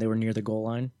loss when they were near the goal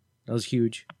line. That was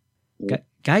huge. Yeah.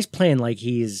 Guy's playing like I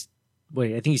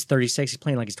think he's 36. He's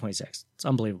playing like he's 26. It's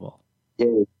unbelievable.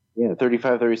 Yeah,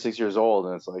 35, 36 years old,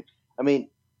 and it's like, I mean,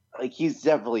 like he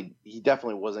definitely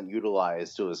wasn't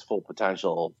utilized to his full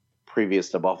potential previous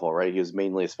to Buffalo, right? He was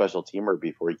mainly a special teamer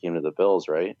before he came to the Bills,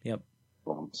 right? Yep.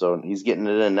 So he's getting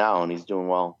it in now, and he's doing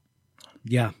well.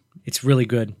 Yeah, it's really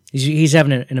good. He's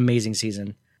having an amazing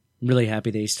season. I'm really happy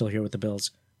that he's still here with the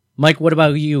Bills. Mike, what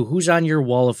about you? Who's on your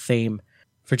Wall of Fame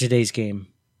for today's game?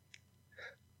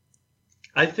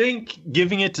 I think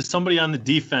giving it to somebody on the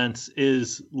defense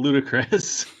is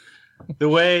ludicrous. The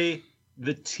way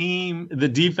the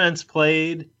defense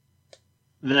played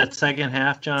that second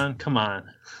half, John, come on.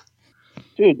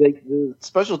 Dude, the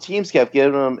special teams kept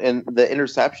giving them, and the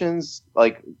interceptions,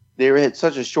 like, they had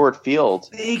such a short field.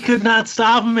 They could not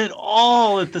stop them at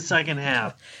all at the second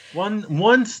half.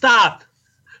 One stop,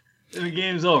 and the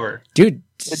game's over. Dude.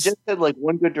 It just had, like,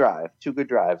 one good drive, 2 good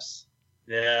drives.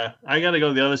 Yeah, I got to go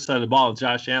to the other side of the ball with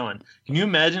Josh Allen. Can you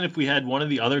imagine if we had one of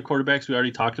the other quarterbacks we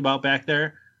already talked about back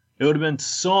there? It would have been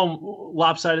so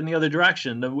lopsided in the other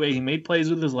direction. The way he made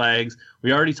plays with his legs.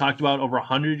 We already talked about over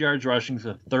 100 yards rushing for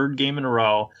the third game in a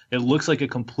row. It looks like a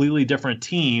completely different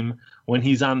team when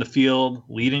he's on the field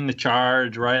leading the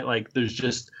charge, right? Like there's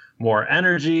just more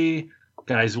energy.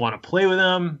 Guys want to play with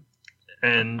him.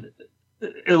 And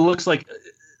it looks like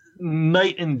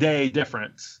night and day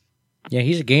difference. Yeah,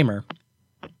 he's a gamer.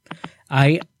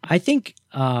 I think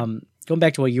going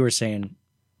back to what you were saying,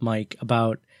 Mike,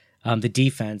 about the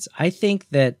defense, I think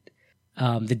that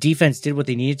the defense did what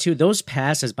they needed to. Those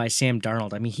passes by Sam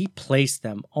Darnold, I mean, he placed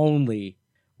them only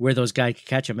where those guys could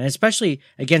catch them. And especially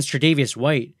against Tre'Davious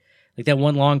White, like that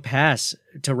one long pass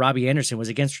to Robbie Anderson was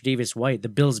against Tre'Davious White, the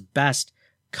Bills' best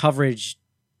coverage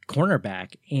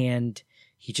cornerback. And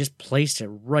he just placed it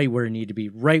right where it needed to be,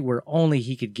 right where only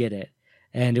he could get it.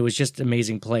 And it was just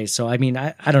amazing play. So, I mean,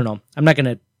 I don't know. I'm not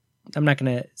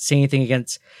gonna say anything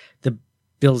against the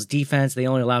Bills defense. They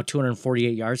only allowed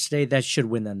 248 yards today. That should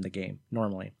win them the game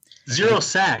normally. 0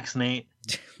 sacks, Nate.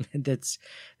 That's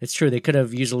true. They could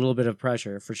have used a little bit of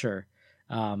pressure for sure.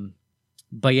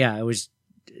 But yeah, it was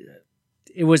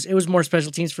more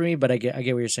special teams for me, but I get what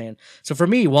you're saying. So for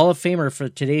me, Wall of Famer for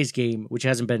today's game, which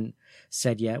hasn't been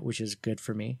said yet, which is good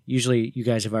for me. Usually you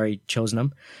guys have already chosen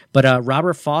them. But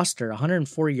Robert Foster,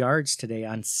 104 yards today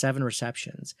on 7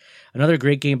 receptions. Another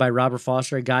great game by Robert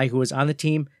Foster, a guy who was on the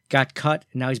team, got cut,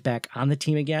 and now he's back on the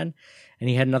team again, and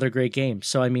he had another great game.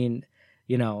 So, I mean,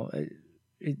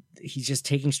 he's just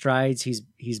taking strides.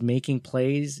 He's making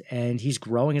plays, and he's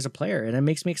growing as a player, and it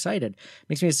makes me excited. It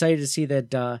makes me excited to see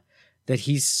that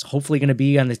he's hopefully going to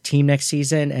be on the team next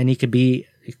season, and he could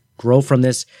grow from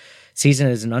this season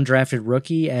as an undrafted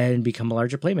rookie and become a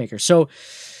larger playmaker. So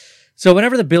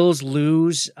whenever the Bills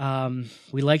lose,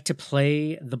 we like to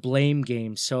play the blame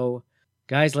game. So,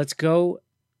 guys, let's go.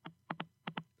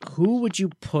 Who would you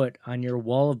put on your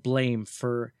wall of blame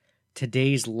for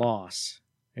today's loss?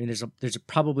 I mean, there's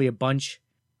probably a bunch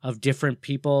of different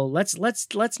people. Let's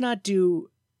not do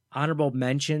honorable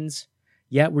mentions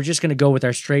yet. We're just going to go with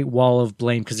our straight wall of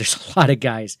blame because there's a lot of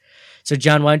guys. So,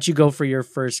 John, why don't you go for your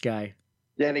first guy?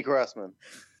 Danny Crossman.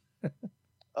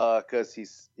 Because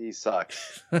he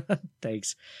sucks.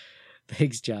 Thanks,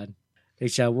 John.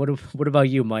 Thanks, John. What about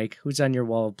you, Mike? Who's on your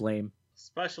wall of blame?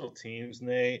 Special teams,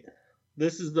 Nate.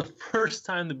 This is the first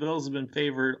time the Bills have been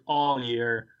favored all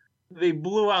year. They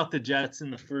blew out the Jets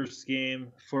in the first game,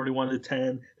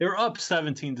 41-10. They were up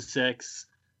 17-6,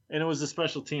 and it was the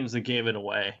special teams that gave it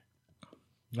away.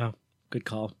 Oh, good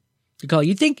call. Good call.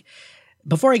 You think,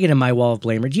 before I get in my wall of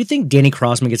blame, do you think Danny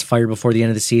Crossman gets fired before the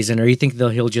end of the season, or you think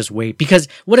he'll just wait? Because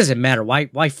what does it matter?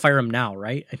 Why fire him now,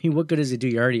 right? I mean, what good does it do?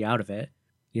 You're already out of it.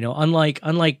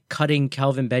 Unlike cutting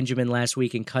Kelvin Benjamin last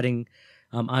week and cutting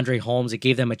Andre Holmes, it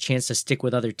gave them a chance to stick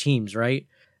with other teams, right?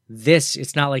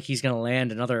 It's not like he's going to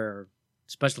land another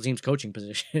special teams coaching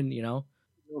position,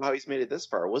 How he's made it this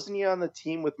far. Wasn't he on the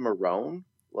team with Marone,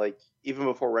 even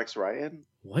before Rex Ryan?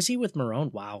 Was he with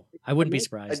Marone? Wow. I wouldn't be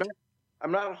surprised.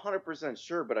 I'm not 100%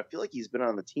 sure, but I feel like he's been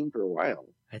on the team for a while.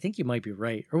 I think you might be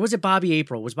right. Or was it Bobby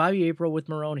April? Was Bobby April with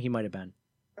Marone? He might have been.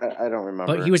 I don't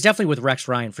remember. But he was definitely with Rex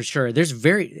Ryan for sure. There's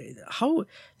very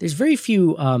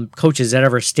few coaches that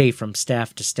ever stay from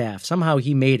staff to staff. Somehow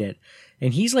he made it.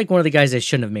 And he's like one of the guys that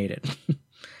shouldn't have made it.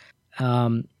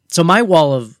 So my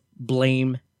wall of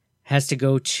blame has to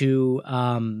go to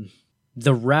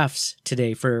the refs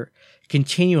today for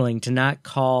continuing to not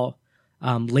call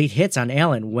late hits on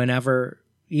Allen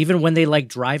even when they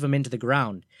drive him into the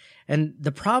ground. And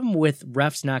the problem with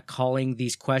refs not calling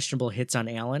these questionable hits on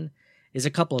Allen is a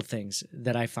couple of things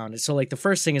that I found. So the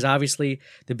first thing is obviously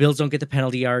the Bills don't get the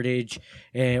penalty yardage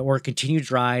or continue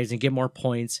drives and get more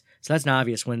points. So that's not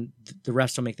obvious when the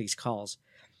refs don't make these calls.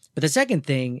 But the second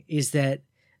thing is that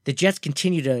the Jets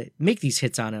continue to make these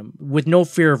hits on him with no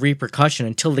fear of repercussion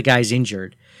until the guy's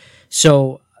injured.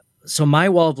 So my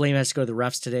wall of blame has to go to the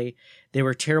refs today. They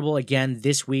were terrible again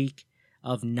this week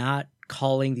of not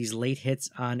calling these late hits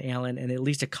on Allen, and at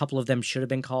least a couple of them should have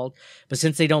been called. But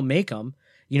since they don't make them,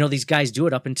 these guys do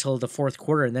it up until the fourth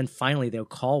quarter, and then finally they'll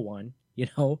call one,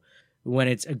 when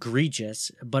it's egregious.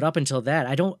 But up until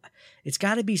that, it's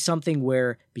got to be something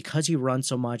where because he runs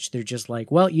so much, they're just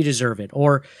like, well, you deserve it.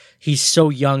 Or he's so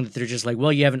young that they're just like,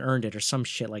 well, you haven't earned it, or some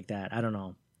shit like that. I don't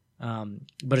know.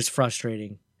 But it's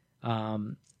frustrating.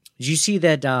 Did you see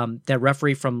that that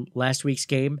referee from last week's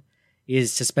game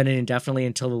is suspended indefinitely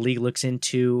until the league looks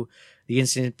into the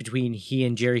incident between he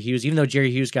and Jerry Hughes, even though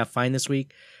Jerry Hughes got fined this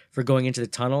week for going into the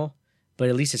tunnel, but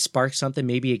at least it sparked something.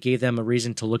 Maybe it gave them a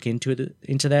reason to look into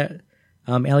that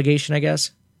allegation, I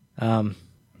guess. So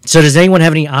does anyone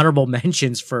have any honorable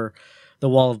mentions for the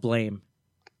wall of blame?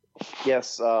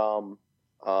 Yes. To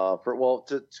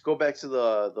go back to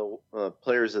the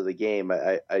players of the game,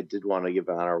 I did want to give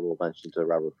an honorable mention to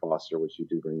Robert Foster, which you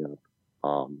do bring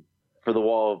up. For the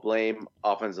wall of blame,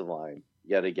 offensive line,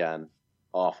 yet again,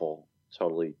 awful,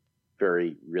 totally,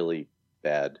 very, really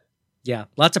bad. Yeah,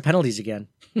 lots of penalties again.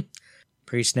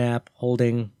 Pre-snap,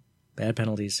 holding, bad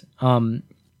penalties. Couldn't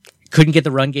get the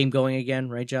run game going again,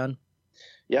 right, John?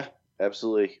 Yeah,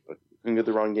 absolutely. Couldn't get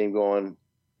the run game going.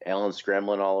 Allen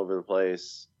scrambling all over the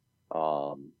place.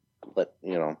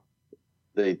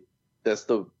 That's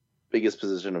the biggest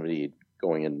position of need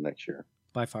going into next year.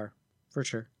 By far, for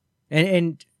sure.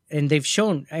 And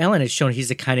Allen has shown he's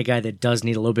the kind of guy that does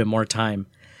need a little bit more time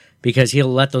because he'll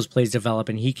let those plays develop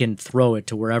and he can throw it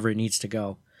to wherever it needs to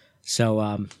go.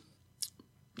 So,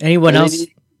 anyone else?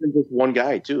 Just one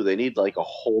guy too. They need a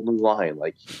whole new line.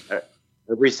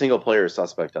 Every single player is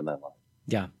suspect on that line.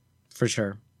 Yeah, for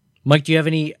sure. Mike, do you have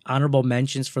any honorable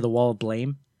mentions for the wall of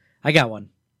blame? I got one.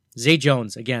 Zay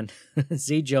Jones, again.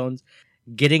 Zay Jones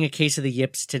getting a case of the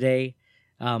yips today,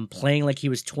 playing like he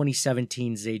was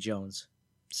 2017 Zay Jones.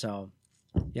 So,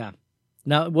 yeah.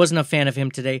 Now, wasn't a fan of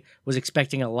him today. Was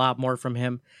expecting a lot more from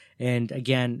him. And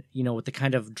again, with the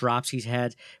kind of drops he's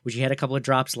had, which he had a couple of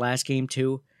drops last game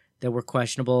too that were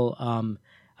questionable. I'm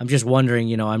just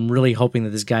wondering, I'm really hoping that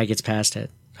this guy gets past it.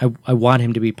 I want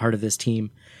him to be part of this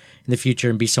team in the future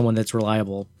and be someone that's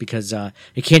reliable, because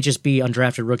it can't just be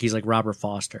undrafted rookies like Robert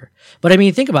Foster. But I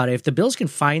mean, think about it. If the Bills can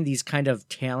find these kind of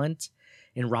talent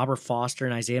in Robert Foster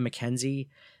and Isaiah McKenzie,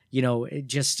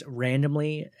 just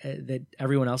randomly that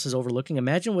everyone else is overlooking.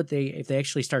 Imagine if they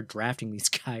actually start drafting these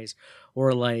guys,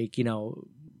 or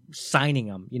signing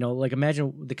them.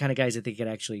 Imagine the kind of guys that they could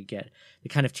actually get, the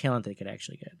kind of talent they could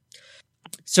actually get.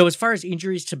 So as far as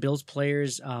injuries to Bills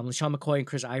players, LaShawn McCoy and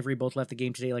Chris Ivory both left the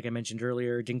game today, like I mentioned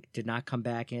earlier. Did not come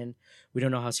back in. We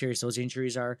don't know how serious those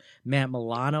injuries are. Matt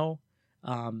Milano,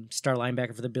 star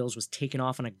linebacker for the Bills, was taken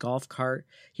off on a golf cart.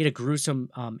 He had a gruesome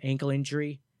ankle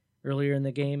injury earlier in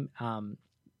the game,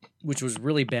 which was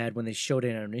really bad when they showed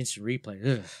it on an instant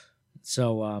replay. Ugh.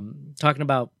 So talking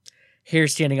about hair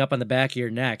standing up on the back of your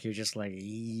neck, you're just like,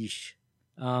 yeesh.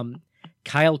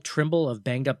 Kyle Trimble of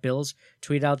Banged Up Bills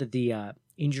tweeted out that the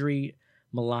injury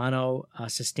Milano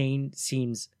sustained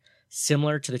seems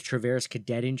similar to the Traveris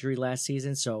Cadet injury last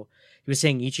season. So he was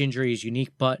saying each injury is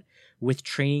unique, but with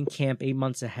training camp 8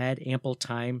 months ahead, ample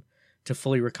time to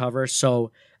fully recover.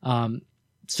 So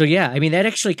yeah, I mean, that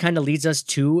actually kind of leads us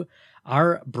to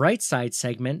our bright side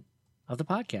segment of the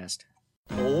podcast.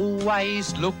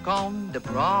 Always look on the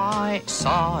bright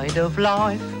side of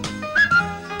life.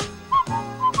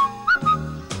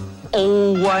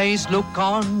 Always look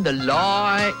on the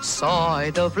light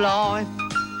side of life.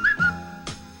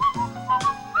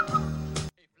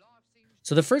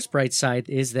 So the first bright side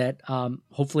is that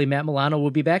hopefully Matt Milano will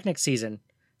be back next season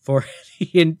for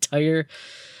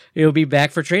he'll be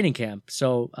back for training camp.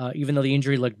 So even though the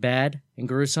injury looked bad and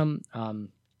gruesome,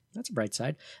 that's a bright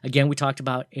side. Again, we talked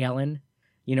about Allen,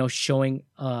 showing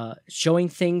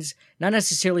things, not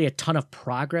necessarily a ton of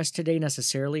progress today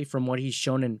necessarily from what he's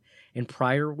shown in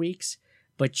prior weeks,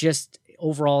 but just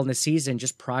overall in the season,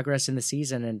 just progress in the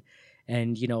season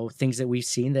and things that we've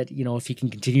seen that, if he can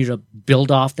continue to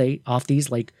build off these,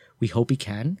 like we hope he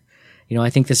can, I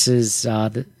think this is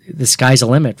the sky's the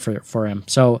limit for him.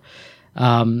 So,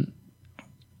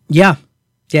 yeah.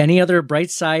 Any other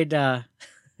bright side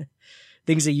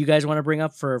things that you guys want to bring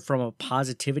up from a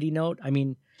positivity note? I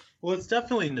mean, well, it's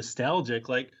definitely nostalgic,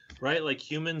 right? Like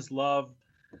humans love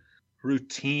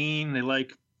routine. They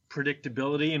like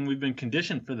predictability, and we've been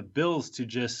conditioned for the Bills to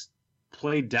just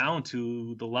play down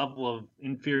to the level of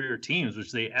inferior teams,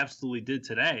 which they absolutely did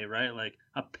today, right? Like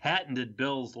a patented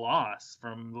Bills loss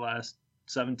from the last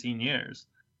 17 years.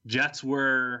 Jets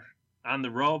were on the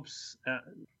ropes,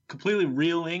 completely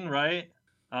reeling, right?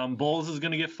 Bowles is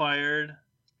going to get fired,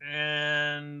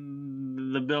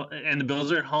 and the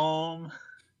Bills are at home,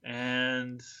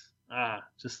 and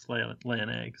just lay an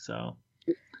egg. So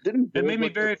it made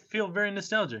me feel very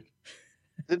nostalgic.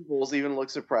 Did Bulls even look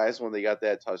surprised when they got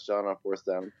that touchdown on fourth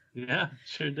down? Yeah,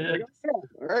 sure did.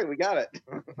 All right, we got it.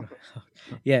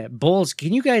 Yeah, Bulls.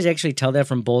 Can you guys actually tell that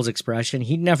from Bulls' expression?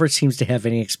 He never seems to have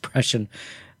any expression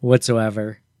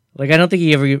whatsoever. Like, I don't think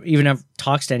he ever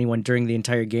talks to anyone during the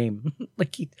entire game.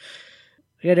 Like,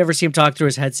 I'd never see him talk through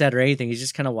his headset or anything. He's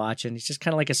just kind of watching. He's just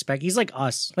kind of like a spec. He's like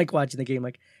us, like watching the game.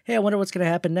 Like, hey, I wonder what's going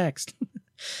to happen next.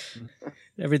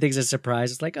 Everything's a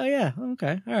surprise. It's like, oh yeah,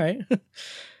 okay, all right.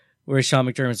 Whereas Sean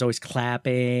McDermott's always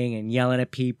clapping and yelling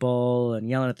at people and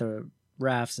yelling at the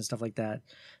refs and stuff like that.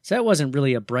 So that wasn't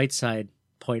really a bright side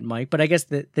point, Mike. But I guess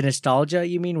the nostalgia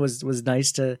you mean was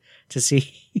nice to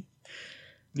see.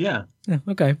 Yeah.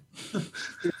 Okay.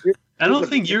 I don't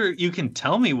think you can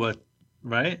tell me what,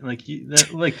 right?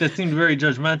 That seemed very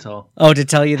judgmental. Oh, to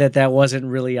tell you that wasn't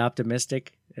really an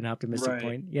optimistic right.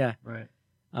 Point. Yeah. Right.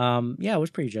 Yeah, it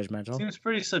was pretty judgmental. Seems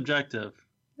pretty subjective.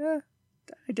 Yeah,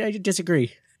 I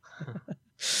disagree.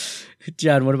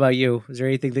 John, what about you? Is there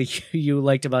anything that you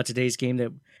liked about today's game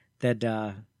that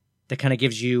kind of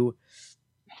gives you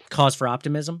cause for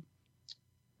optimism?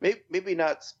 Maybe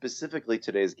not specifically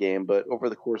today's game, but over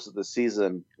the course of the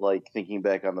season, like thinking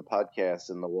back on the podcast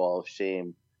and the Wall of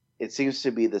Shame, it seems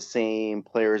to be the same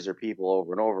players or people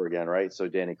over and over again, right? So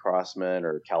Danny Crossman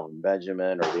or Calvin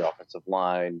Benjamin or the offensive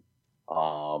line.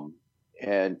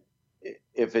 And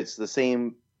if it's the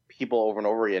same people over and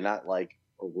over again, not like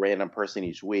a random person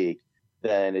each week,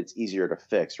 then it's easier to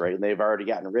fix, right? And they've already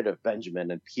gotten rid of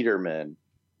Benjamin and Peterman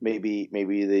maybe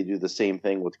they do the same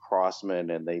thing with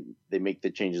Crossman, and they make the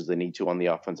changes they need to on the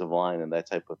offensive line and that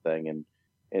type of thing, and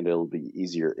it'll be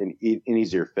easier, an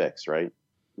easier fix, right?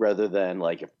 Rather than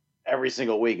like if every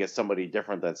single week it's somebody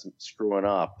different that's screwing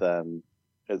up, then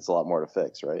it's a lot more to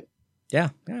fix, right? Yeah,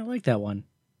 I like that one.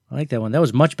 That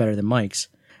was much better than Mike's.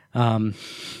 What?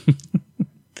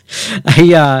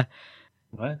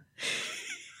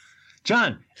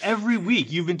 John, every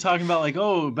week you've been talking about like,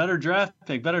 oh, better draft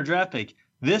pick.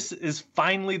 This is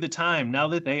finally the time, now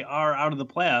that they are out of the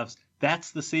playoffs.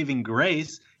 That's the saving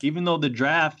grace. Even though the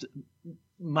draft,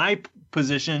 my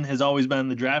position has always been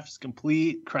the draft is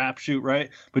complete crapshoot, right?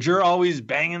 But you're always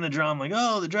banging the drum like,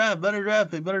 oh, the draft, better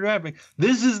draft pick.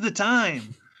 This is the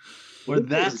time where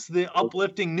that's the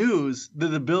uplifting news that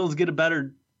the Bills get a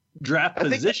better draft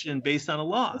position based on a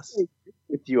loss.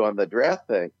 With you on the draft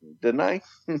thing, didn't I?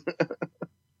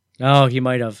 Oh, he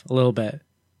might have a little bit.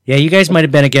 Yeah, you guys might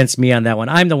have been against me on that one.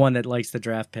 I'm the one that likes the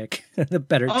draft pick, the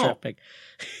better draft pick.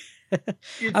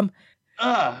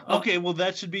 Okay, well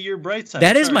that should be your bright side.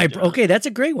 That is okay. That's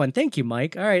a great one. Thank you,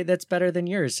 Mike. All right, that's better than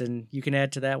yours, and you can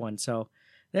add to that one. So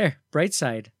there, bright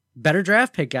side, better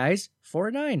draft pick, guys.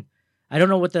 4-9. I don't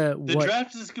know what the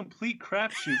draft is a complete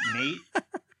crapshoot, Nate.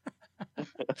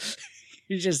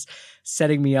 You're just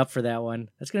setting me up for that one.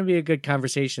 That's going to be a good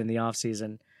conversation in the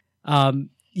offseason.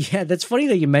 Yeah, that's funny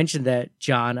that you mentioned that,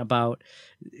 John, about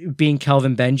being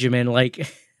Kelvin Benjamin.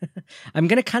 Like, I'm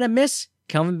going to kind of miss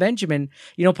Kelvin Benjamin.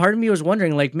 You know, part of me was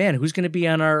wondering, like, man, who's going to be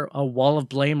on our wall of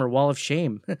blame or wall of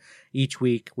shame each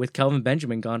week with Kelvin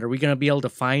Benjamin gone? Are we going to be able to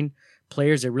find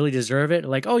players that really deserve it?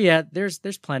 Like, oh, yeah, there's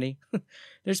plenty.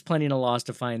 There's plenty in the loss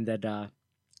to find that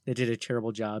they did a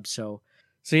terrible job. So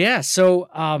yeah.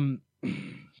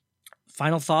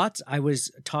 Final thoughts. I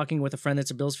was talking with a friend that's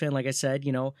a Bills fan. Like I said,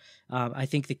 I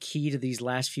think the key to these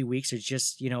last few weeks is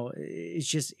just, it's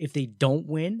just if they don't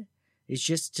win, it's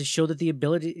just to show that the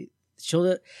ability, show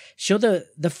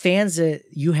the fans that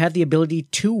you have the ability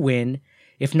to win,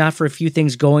 if not for a few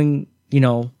things going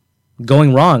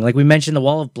wrong. Like we mentioned the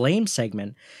wall of blame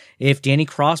segment. If Danny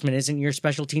Crossman isn't your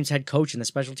special teams head coach and the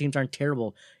special teams aren't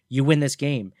terrible, you win this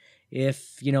game.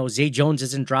 If, Zay Jones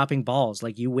isn't dropping balls,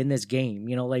 like you win this game,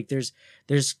 like there's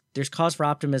cause for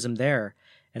optimism there.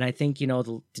 And I think,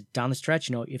 down the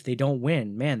stretch, if they don't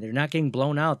win, man, they're not getting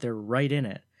blown out. They're right in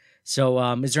it. So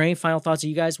is there any final thoughts that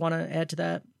you guys want to add to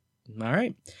that? All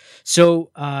right.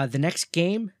 So the next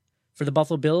game for the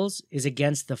Buffalo Bills is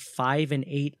against the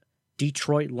 5-8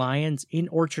 Detroit Lions in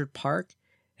Orchard Park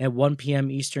at 1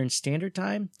 p.m. Eastern Standard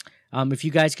Time. If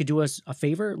you guys could do us a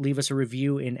favor, leave us a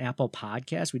review in Apple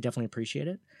Podcasts. We definitely appreciate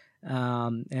it.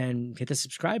 And hit the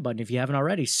subscribe button if you haven't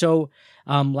already. So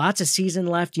lots of season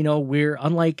left. We're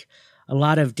unlike a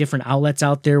lot of different outlets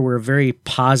out there. We're a very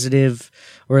positive,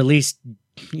 or at least,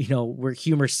 we're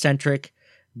humor-centric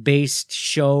based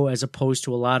show as opposed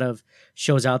to a lot of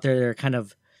shows out there that are kind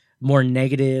of more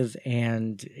negative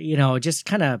and, just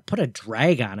kind of put a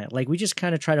drag on it. Like we just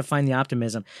kind of try to find the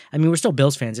optimism. I mean, we're still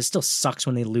Bills fans. It still sucks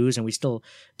when they lose and we still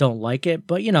don't like it,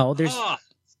 but there's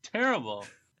it's terrible.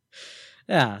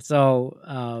 Yeah. So,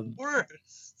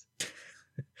 worst.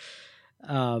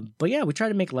 But yeah, we try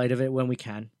to make light of it when we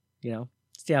can,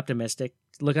 stay optimistic,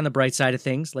 look on the bright side of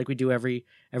things like we do every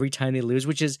time they lose,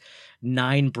 which is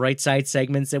 9 bright side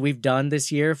segments that we've done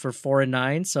this year for 4 and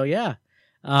 9. So yeah.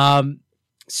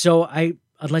 So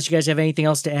unless you guys have anything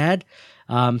else to add,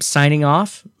 signing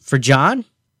off for John.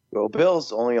 Go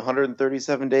Bills. Only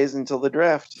 137 days until the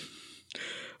draft.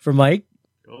 For Mike.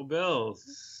 Go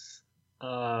Bills.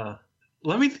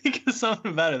 Let me think of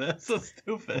something better. That's so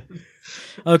stupid.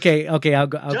 Okay. I'll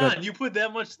go. John, you put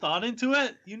that much thought into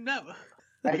it? You never.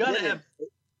 You gotta have.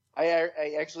 I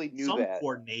actually knew some that.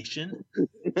 Coordination.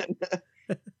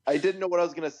 I didn't know what I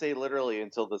was going to say literally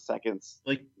until the seconds.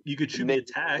 Like, you could shoot me a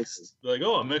text. Like,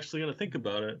 oh, I'm actually going to think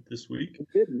about it this week.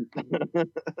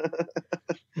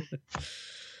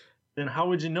 Then how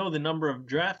would you know the number of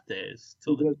draft days?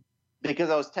 Because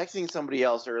I was texting somebody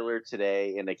else earlier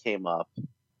today, and it came up.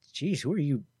 Jeez, who are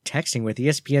you texting with?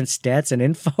 ESPN stats and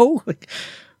info?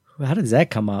 How does that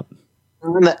come up?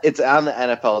 It's on the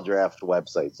NFL draft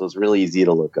website, so it's really easy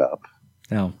to look up.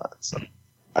 Oh.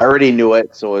 I already knew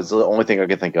it, so it's the only thing I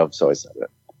could think of, so I said it.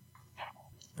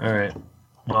 All right.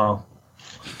 Well,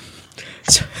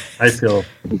 I feel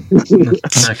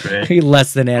not great.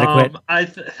 Less than adequate.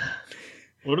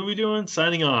 What are we doing?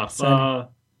 Signing off.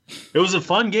 It was a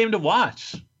fun game to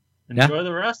watch. Enjoy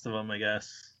the rest of them, I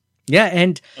guess. Yeah,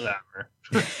 and whatever.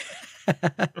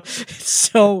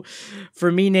 So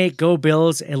For me, Nate, go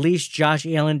Bills. At least Josh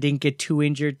Allen didn't get too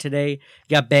injured today.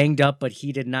 He got banged up, but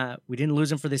he did not. We didn't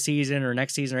lose him for the season or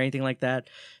next season or anything like that.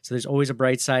 So there's always a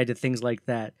bright side to things like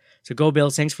that. So go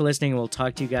Bills. Thanks for listening, and we'll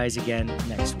talk to you guys again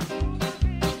next week.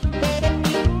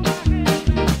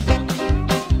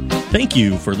 Thank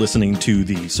you for listening to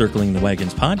the Circling the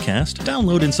Wagons podcast.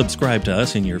 Download and subscribe to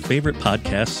us in your favorite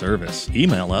podcast service.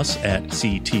 Email us at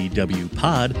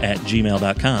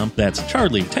ctwpod@gmail.com. That's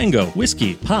Charlie Tango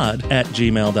Whiskey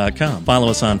Pod@gmail.com. Follow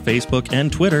us on Facebook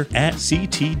and Twitter at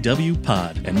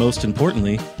CTWPod. And most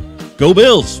importantly, go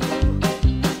Bills!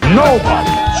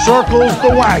 Nobody circles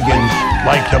the wagons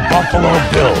like the Buffalo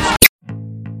Bills.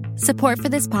 Support for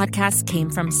this podcast came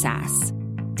from SAS.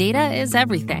 Data is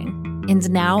everything. And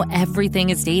now everything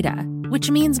is data,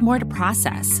 which means more to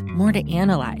process, more to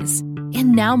analyze.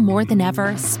 And now more than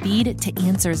ever, speed to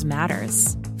answers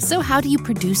matters. So how do you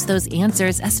produce those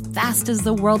answers as fast as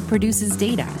the world produces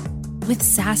data? With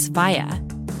SAS Viya,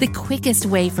 the quickest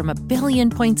way from a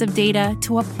billion points of data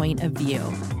to a point of view.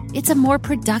 It's a more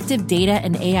productive data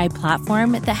and AI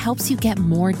platform that helps you get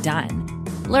more done.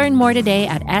 Learn more today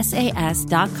at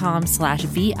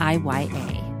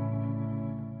sas.com/VIYA.